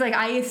time. He's like,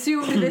 I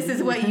assumed this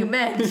is what you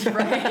meant,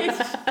 right?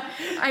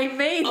 I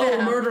made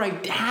them. Oh, murder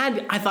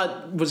I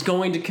thought was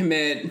going to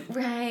commit.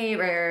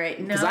 Right.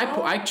 No. Because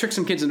I tricked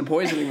some kids into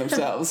poisoning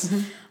themselves.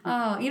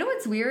 Oh, you know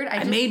what's weird?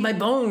 I made my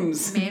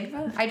bones.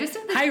 I just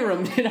did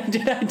Hiram, did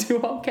I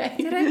do okay?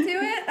 Did I do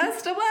it? I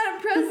still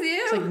want to impress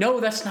you. It's like,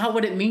 no, that's not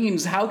what it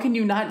means. How can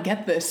you not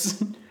get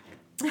this?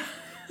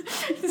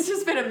 It's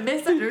just been a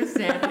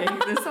misunderstanding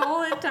this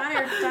whole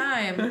entire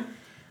time.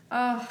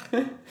 Oh.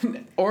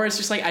 Or it's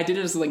just like I did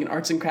it as like an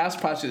arts and crafts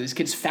project. These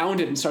kids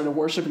found it and started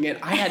worshiping it.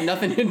 I had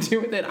nothing to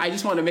do with it. I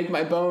just want to make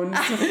my bones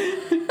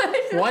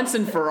once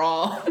and for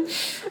all.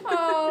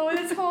 Oh,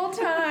 this whole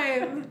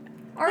time,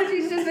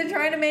 Archie's just been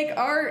trying to make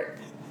art.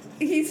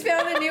 He's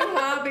found a new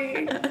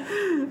hobby.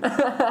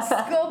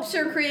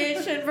 Sculpture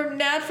creation from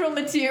natural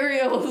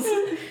materials.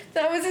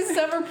 That was his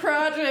summer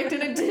project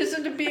in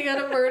addition to being on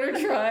a murder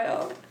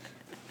trial.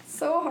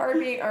 So hard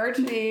being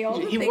Archie.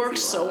 He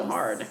works so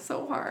hard.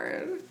 So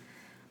hard.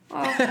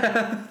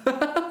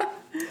 Oh.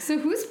 So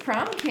who's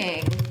prom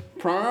king?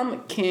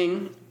 Prom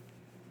king,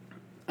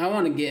 I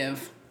want to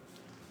give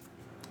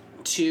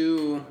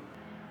to...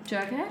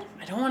 Jughead?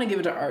 I don't want to give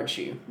it to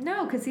Archie.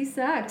 No, because he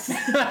sucks.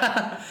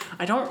 I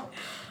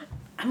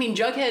mean,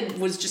 Jughead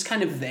was just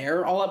kind of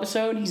there all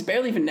episode. He's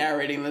barely even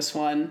narrating this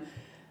one.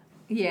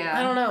 Yeah.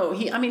 I don't know.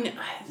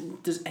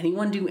 Does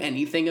anyone do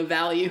anything of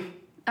value?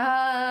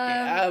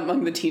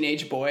 Among the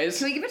teenage boys.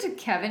 Can we give it to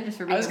Kevin just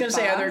for being I was going to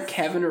say either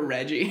Kevin or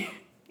Reggie.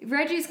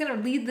 Reggie's going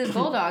to lead the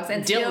Bulldogs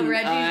and steal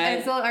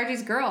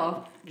Archie's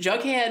girl.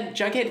 Jughead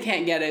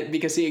can't get it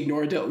because he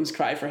ignored Dilton's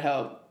cry for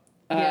help.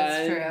 Yeah,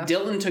 that's true.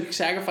 Dilton took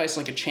sacrifice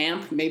like a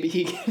champ. Maybe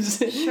he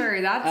gets it.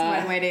 Sure, that's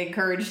one way to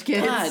encourage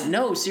kids. God,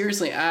 no,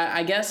 seriously.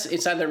 I guess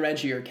it's either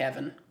Reggie or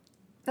Kevin.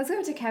 Let's give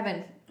it to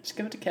Kevin. Just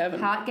give it to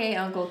Kevin. Hot gay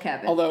Uncle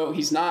Kevin. Although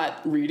he's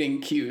not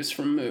reading cues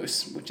from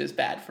Moose, which is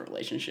bad for a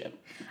relationship.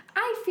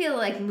 I feel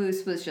like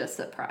Moose was just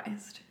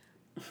surprised.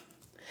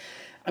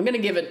 I'm going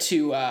to give it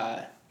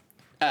to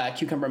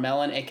Cucumber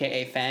Melon,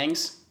 a.k.a.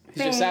 Fangs.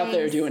 He's just out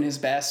there doing his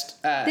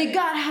best. They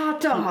got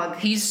Hotdog.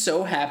 He's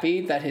so happy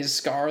that his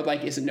scar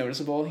isn't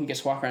noticeable. He gets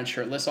to walk around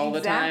shirtless all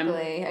the time.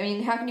 Exactly. I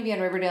mean, how can you be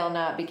on Riverdale and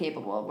not be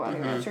capable of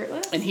walking around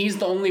shirtless? And he's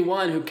the only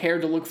one who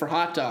cared to look for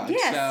Hotdog.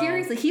 Yeah,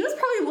 seriously. He was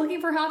probably looking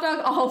for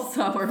Hotdog all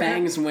summer.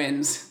 Fangs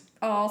wins.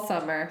 All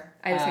summer.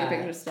 I just take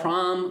pictures still.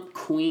 Prom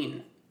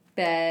queen.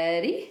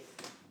 Betty.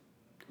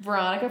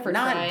 Veronica for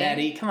Not trying.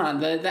 Betty. Come on.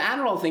 The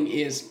Adderall thing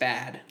is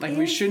bad. Like,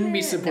 we shouldn't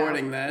be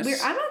supporting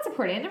this. I'm not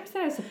supporting it. I never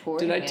said I was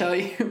supporting it. Did I tell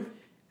you?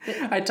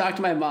 I talked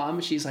to my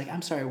mom. She's like,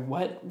 I'm sorry,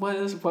 what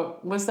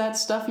was that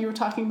stuff you were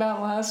talking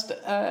about last,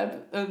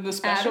 the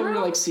special? We were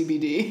like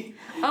CBD.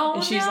 Oh,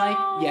 and she's like,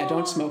 yeah,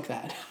 don't smoke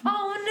that.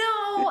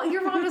 Oh, no.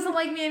 Your mom doesn't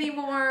like me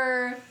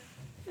anymore.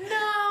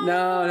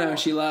 No,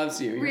 she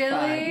loves you. You're really?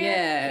 Fine.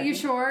 Yeah. You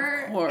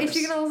sure? Of course. Is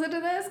she going to listen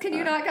to this? Can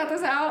you not cut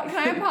this out? Can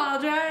I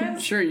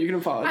apologize? Sure, you can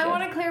apologize. I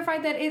want to clarify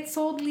that it's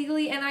sold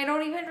legally and I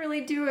don't even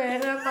really do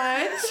it that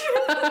much.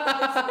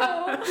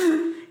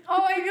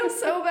 Oh, I feel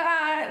so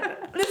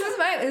bad.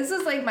 This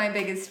is like my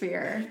biggest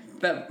fear.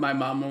 That my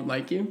mom won't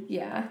like you?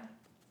 Yeah.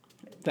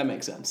 That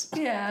makes sense.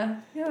 Yeah.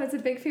 No, it's a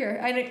big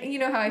fear. You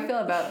know how I feel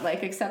about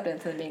like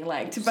acceptance and being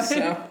liked. But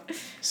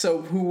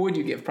so who would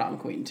you give prom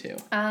queen to?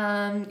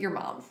 Your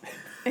mom.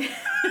 if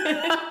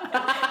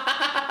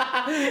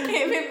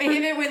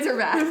it wins her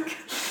back.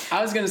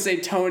 I was going to say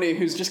Tony,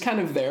 who's just kind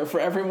of there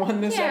for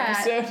everyone this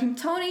episode.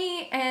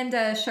 Tony and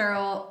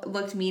Cheryl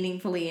looked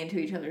meaningfully into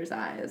each other's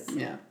eyes.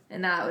 Yeah.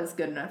 And that was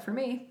good enough for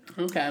me.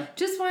 Okay.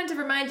 Just wanted to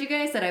remind you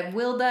guys that I've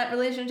willed that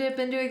relationship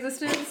into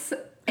existence,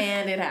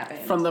 and it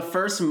happened. From the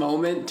first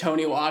moment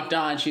Tony walked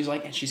on, she's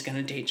like, and she's going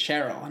to date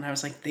Cheryl. And I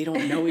was like, they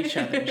don't know each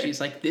other. And she's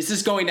like, this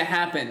is going to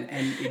happen.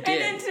 And it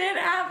did. And it did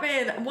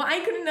happen. Why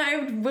couldn't I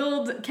have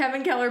willed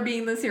Kevin Keller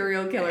being the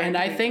serial killer? And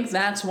I think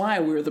that's why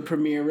we're the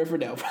premier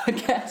Riverdale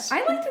podcast.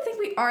 I like to think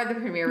we are the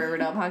premier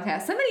Riverdale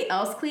podcast. Somebody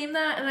else claimed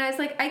that, and I was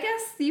like, I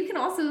guess you can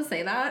also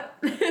say that.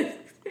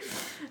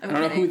 I don't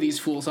know who these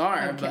fools are.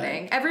 I'm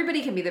kidding.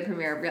 Everybody can be the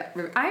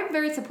premier. I'm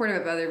very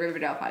supportive of other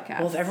Riverdale podcasts.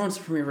 Well, if everyone's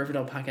the premier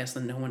Riverdale podcast,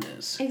 then no one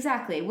is.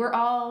 Exactly. We're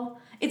all...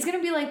 It's going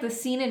to be like the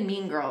scene in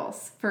Mean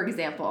Girls, for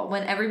example.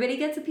 When everybody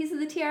gets a piece of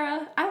the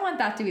tiara, I want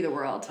that to be the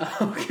world.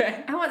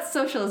 Okay. I want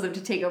socialism to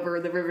take over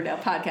the Riverdale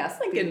podcast.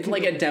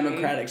 Like a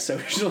democratic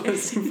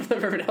socialism for the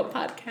Riverdale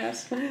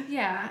podcast.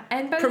 Yeah.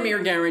 And Premier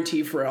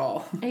guarantee for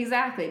all.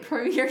 Exactly.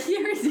 Premier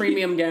guarantee.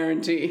 Premium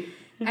guarantee.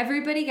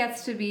 Everybody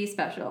gets to be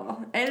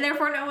special. And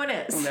therefore no one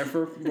is. And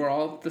therefore we're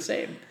all the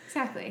same.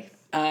 Exactly.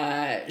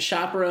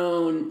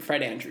 Chaperone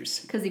Fred Andrews.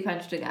 Because he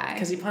punched a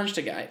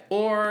guy.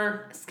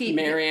 Or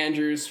Mary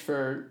Andrews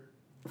for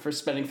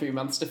spending 3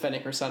 months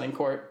defending her son in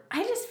court.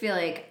 I just feel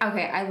like,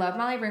 okay, I love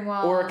Molly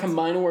Ringwald. Or a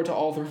combined award to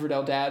all the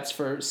Riverdale dads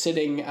for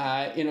sitting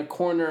in a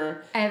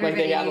corner like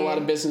they got a lot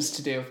of business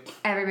to do.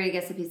 Everybody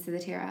gets a piece of the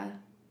tiara.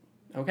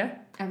 Okay.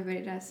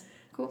 Everybody does.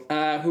 Cool.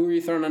 Who are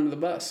you throwing under the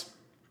bus?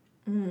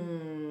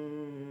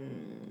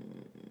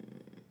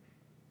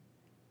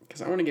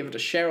 Because I want to give it to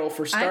Cheryl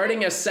for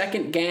starting a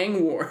second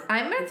gang war.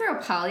 I'm going to throw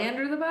Polly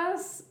under the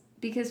bus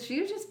because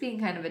she was just being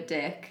kind of a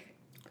dick.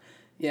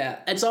 Yeah,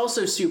 it's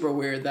also super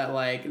weird that,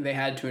 like, they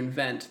had to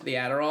invent the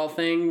Adderall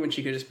thing when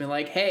she could just be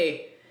like,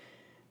 hey,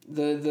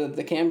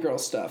 the cam girl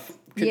stuff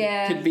could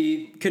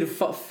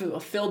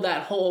have filled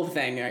that whole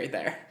thing right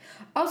there.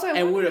 Also,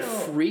 and would have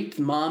freaked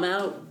Mom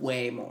out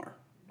way more.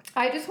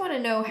 I just want to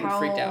know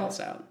freaked Alice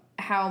out.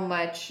 How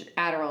much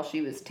Adderall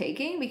she was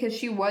taking, because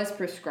she was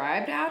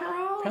prescribed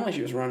Adderall. Apparently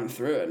she was running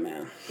through it,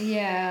 man.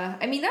 Yeah.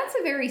 I mean, that's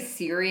a very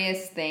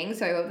serious thing,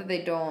 so I hope that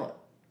they don't...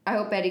 I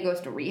hope Betty goes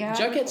to rehab.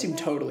 Jughead seemed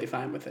totally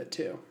fine with it,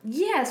 too.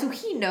 Yeah, so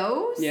he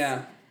knows?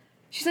 Yeah.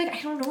 She's like,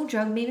 I don't know,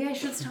 Jug, maybe I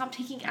should stop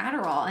taking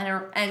Adderall.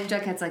 And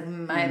Jughead's like,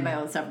 I have my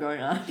own stuff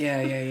going on.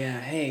 Yeah.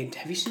 Hey,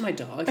 have you seen my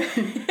dog?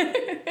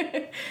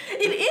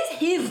 It is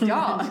his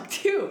dog,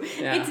 too.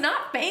 Yeah. It's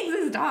not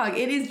Banks' dog.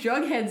 It is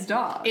Jughead's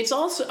dog. It's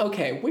also...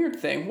 Okay, weird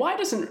thing. Why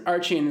doesn't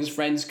Archie and his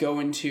friends go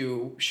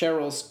into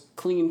Cheryl's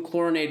clean,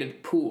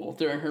 chlorinated pool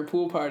during her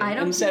pool party? I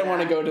don't Instead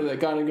want to go to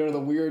the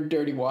weird,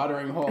 dirty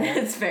watering hole.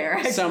 That's fair,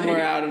 actually.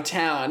 Somewhere out of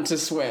town to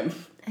swim.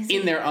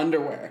 In their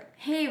underwear.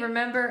 Hey,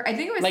 remember... I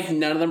think it was... Like,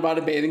 none of them brought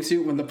a bathing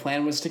suit when the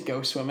plan was to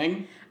go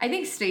swimming. I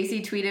think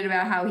Stacy tweeted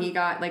about how he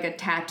got, like, a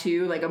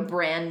tattoo, like a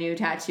brand new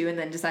tattoo, and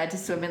then decided to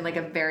swim in, like,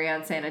 a very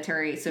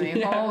unsanitary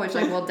swimming hole, which,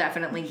 like, will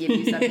definitely give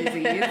you some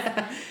disease.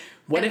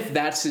 What if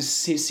that's his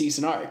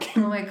season arc?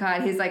 Oh my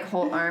god, his, like,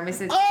 whole arm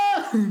is...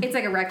 It's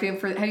like a Requiem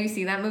for... Have you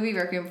seen that movie,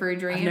 Requiem for a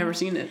Dream? I've never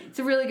seen it. It's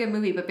a really good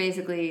movie, but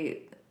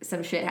basically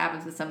some shit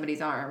happens with somebody's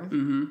arm.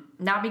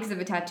 Mm-hmm. Not because of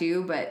a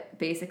tattoo, but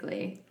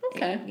basically...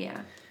 Okay. Yeah.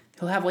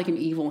 He'll have, like, an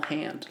evil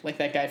hand, like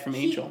that guy from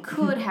Angel. He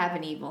could have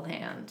an evil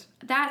hand.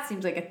 That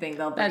seems like a thing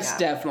they'll bring That's up.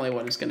 definitely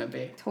what it's going to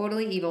be.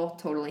 Totally evil,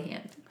 totally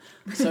hand.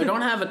 So I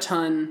don't have a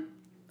ton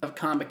of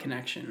comic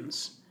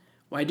connections.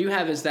 What I do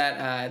have is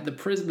that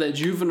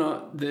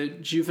the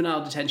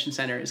juvenile detention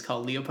center is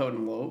called Leopold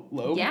and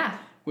Loeb. Yeah.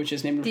 Which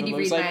is named... Did you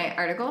read my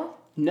article?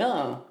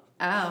 No.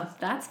 Oh,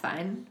 that's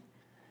fine.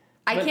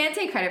 I can't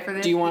take credit for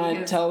this. Do you want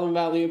to tell them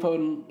about Leopold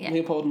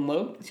and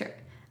Loeb? Sure.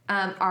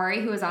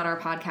 Ari, who was on our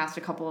podcast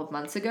a couple of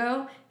months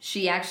ago,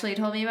 she actually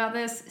told me about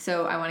this,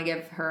 so I want to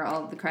give her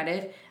all the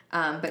credit,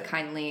 but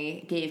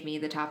kindly gave me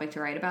the topic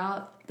to write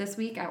about this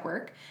week at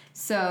work.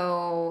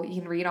 So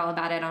you can read all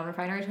about it on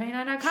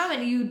refinery29.com,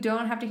 and you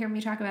don't have to hear me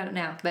talk about it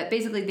now. But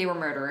basically, they were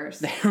murderers.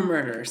 They were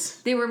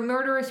murderers. They were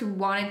murderers who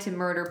wanted to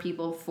murder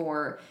people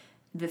for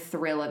the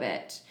thrill of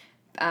it.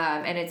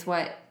 And it's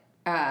what...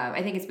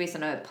 I think it's based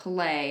on a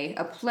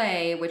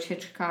play which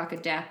Hitchcock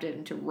adapted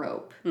into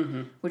Rope,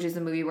 which is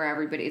a movie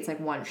where it's like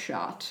one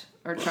shot,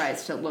 or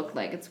tries to look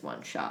like it's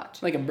one shot.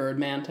 Like a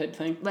Birdman type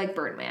thing? Like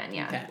Birdman,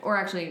 yeah. Okay. Or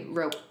actually,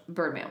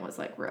 Birdman was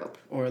like Rope.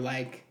 Or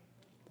like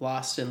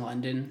Lost in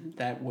London,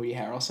 that Woody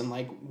Harrelson,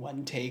 like,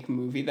 one-take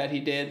movie that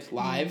he did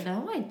live.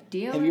 No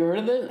idea. Have you heard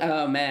of it?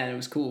 Oh, man, it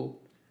was cool.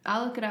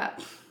 I'll look it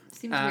up.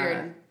 Seems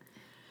weird.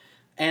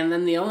 And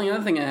then the only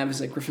other thing I have is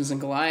that Griffins and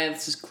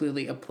Goliaths is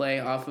clearly a play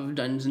off of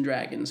Dungeons and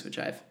Dragons, which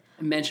I've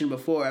mentioned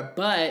before,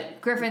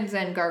 but... Griffins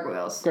and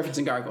Gargoyles. Griffins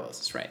and Gargoyles,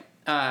 that's right.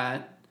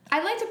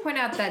 I'd like to point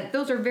out that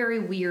those are very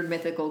weird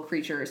mythical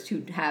creatures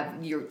to have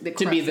the crux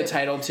to be the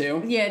title,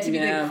 too. Yeah, to be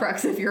the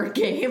crux of your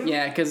game.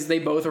 Yeah, because they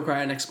both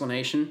require an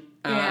explanation.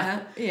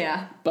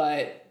 Yeah.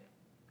 But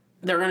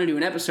they're going to do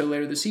an episode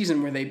later this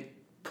season where they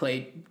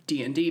play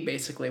D&D,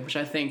 basically, which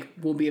I think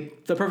will be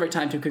the perfect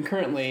time to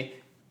concurrently...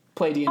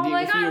 play D&D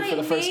with you for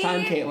the first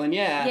time, Kaitlin.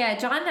 Yeah. Yeah,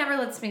 John never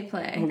lets me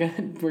play.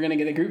 We're gonna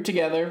get a group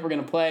together. We're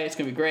gonna play. It's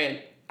gonna be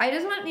great. I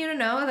just want you to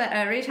know that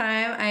every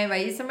time I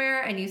invite you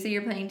somewhere and you say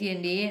you're playing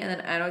D&D and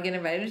then I don't get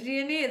invited to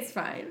D&D, it's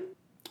fine.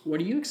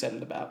 What are you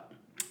excited about?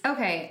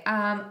 Okay,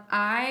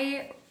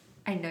 I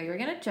know you're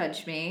gonna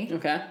judge me.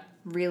 Okay.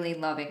 Really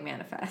loving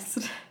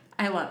Manifest.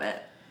 I love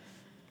it.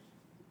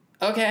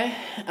 Okay.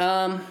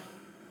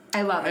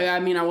 I love it. I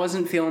mean, I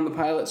wasn't feeling the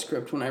pilot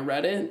script when I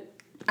read it.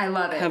 I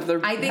love it.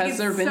 Has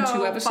there been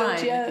 2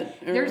 episodes yet?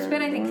 There's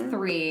been, I think,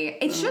 3.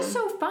 It's just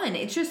so fun.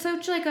 It's just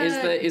such like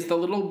a... Is the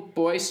little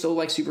boy still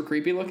like super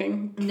creepy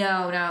looking?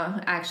 No,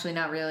 actually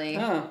not really.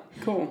 Oh,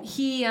 cool.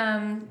 He,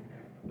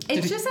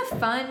 it's just a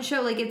fun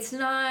show. Like, it's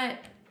not...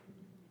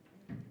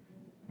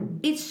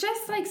 It's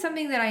just like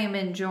something that I am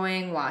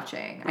enjoying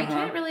watching. I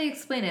can't really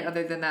explain it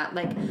other than that.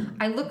 Like,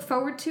 I look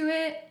forward to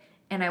it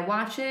and I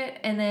watch it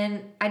and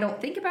then I don't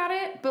think about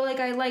it, but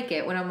like I like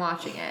it when I'm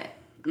watching it.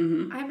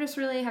 Mm-hmm. I'm just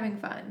really having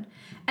fun.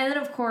 And then,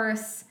 of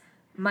course,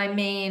 my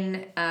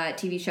main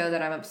TV show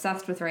that I'm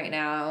obsessed with right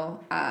now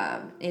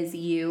is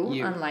You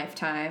on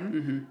Lifetime.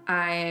 Mm-hmm.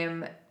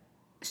 I'm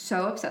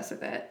so obsessed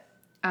with it.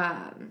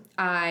 I'm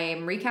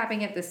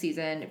recapping it this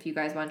season. If you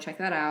guys want to check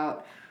that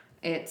out,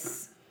 it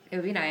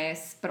would be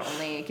nice, but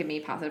only give me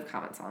positive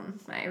comments on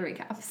my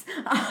recaps.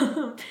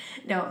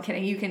 No, I'm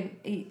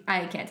kidding.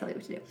 I can't tell you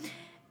what to do.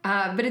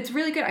 But it's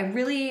really good. I'm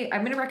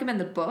going to recommend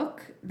the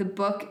book. The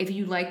book, if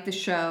you like the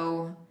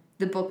show,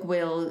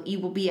 you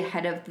will be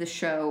ahead of the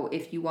show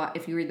if you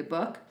read the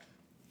book,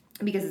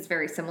 because it's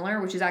very similar,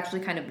 which is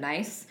actually kind of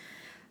nice.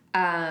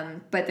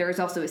 But there is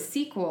also a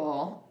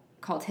sequel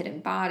called Hidden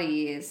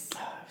Bodies.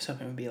 I was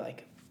hoping it would be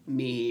like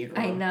me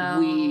or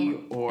we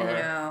or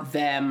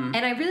them.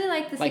 And I really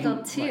like the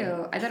sequel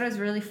too. I thought it was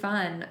really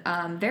fun.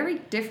 Very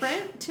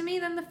different to me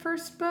than the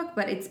first book,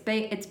 but it's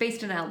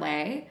based in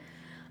LA.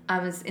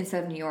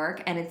 Instead of New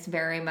York, and it's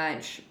very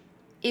much,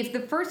 if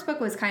the first book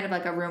was kind of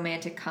like a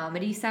romantic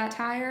comedy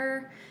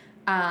satire,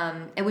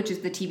 and which is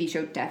the TV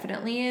show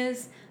definitely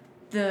is,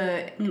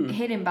 the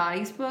Hidden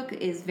Bodies book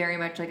is very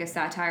much like a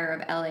satire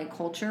of LA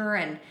culture,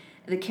 and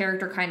the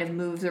character kind of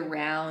moves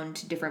around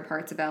to different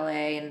parts of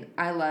LA, and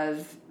I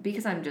love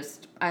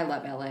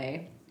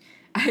LA.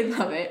 I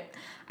love it.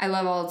 I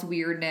love all its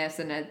weirdness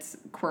and its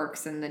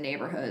quirks and the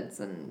neighborhoods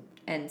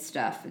and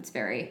stuff. It's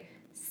very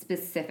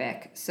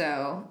specific.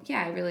 So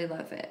yeah, I really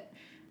love it.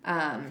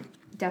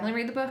 Definitely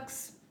read the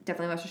books.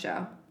 Definitely watch the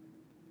show.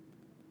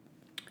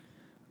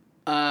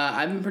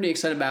 I've been pretty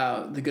excited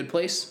about The Good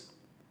Place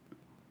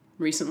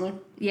recently.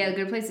 Yeah, The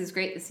Good Place is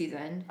great this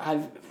season. I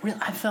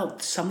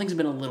felt something's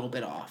been a little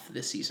bit off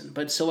this season,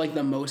 but still like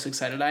the most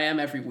excited I am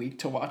every week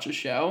to watch a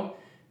show.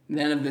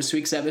 Then of this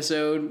week's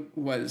episode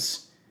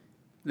was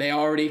they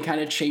already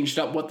kind of changed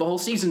up what the whole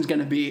season's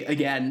going to be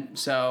again.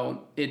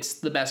 So it's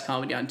the best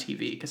comedy on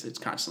TV because it's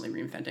constantly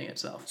reinventing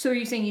itself. So are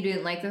you saying you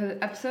didn't like the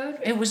episode?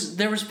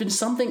 There's been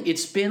something,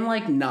 it's been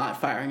like not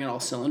firing at all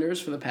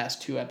cylinders for the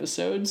past 2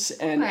 episodes.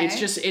 And okay. it's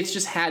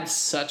just had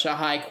such a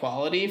high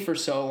quality for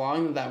so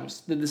long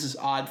that this is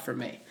odd for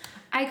me.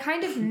 I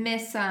kind of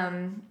miss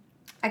them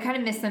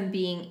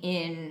being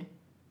in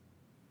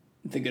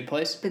The Good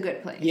Place? The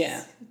Good Place.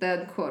 Yeah.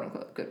 The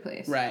quote-unquote Good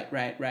Place. Right.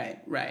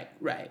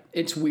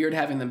 It's weird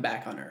having them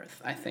back on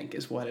Earth, I think,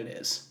 is what it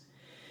is.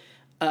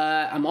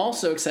 I'm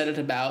also excited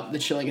about The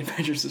Chilling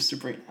Adventures of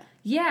Sabrina.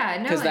 Yeah,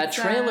 no, because that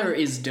trailer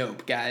is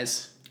dope,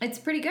 guys. It's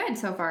pretty good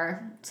so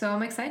far. So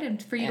I'm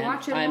excited for you to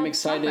watch it. I'm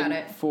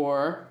excited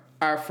for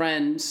our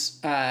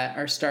friends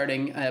are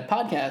starting a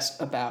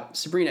podcast about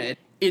Sabrina.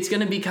 It's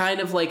going to be kind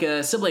of like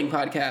a sibling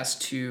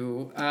podcast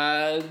to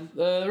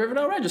the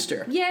Riverdale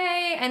Register.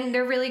 Yay! And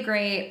they're really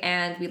great,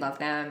 and we love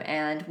them,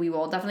 and we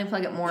will definitely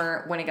plug it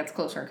more when it gets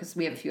closer, because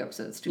we have a few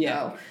episodes to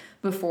go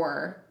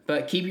before.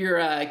 But keep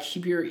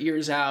your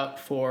ears out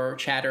for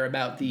chatter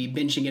about the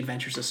binging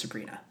adventures of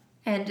Sabrina.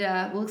 And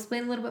we'll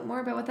explain a little bit more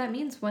about what that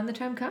means when the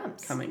time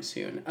comes. Coming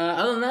soon.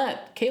 Other than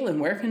that, Kaitlin,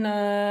 where can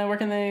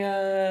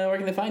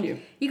they find you?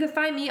 You can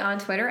find me on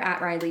Twitter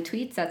at Riley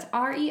Tweets. That's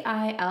REILLY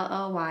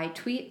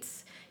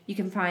Tweets. You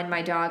can find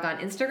my dog on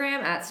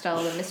Instagram at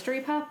Stella the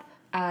Mystery Pup.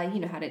 You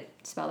know how to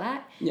spell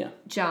that. Yeah.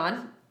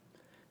 John.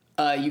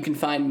 You can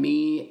find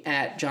me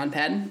at John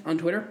Padden on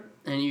Twitter.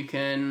 And you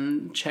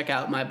can check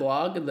out my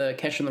blog, The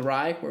Catch and the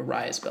Rye, where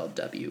Rye is spelled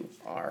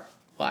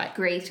W-R-Y.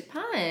 Great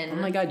pun. Oh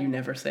my God, you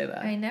never say that.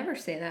 I never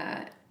say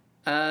that.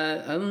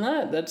 Other than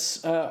that,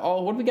 that's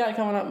all. What do we got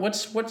coming up? What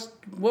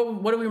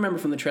do we remember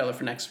from the trailer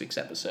for next week's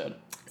episode?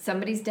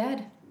 Somebody's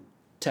dead.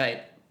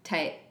 Tight.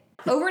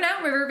 Over and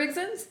out, River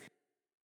Vixens.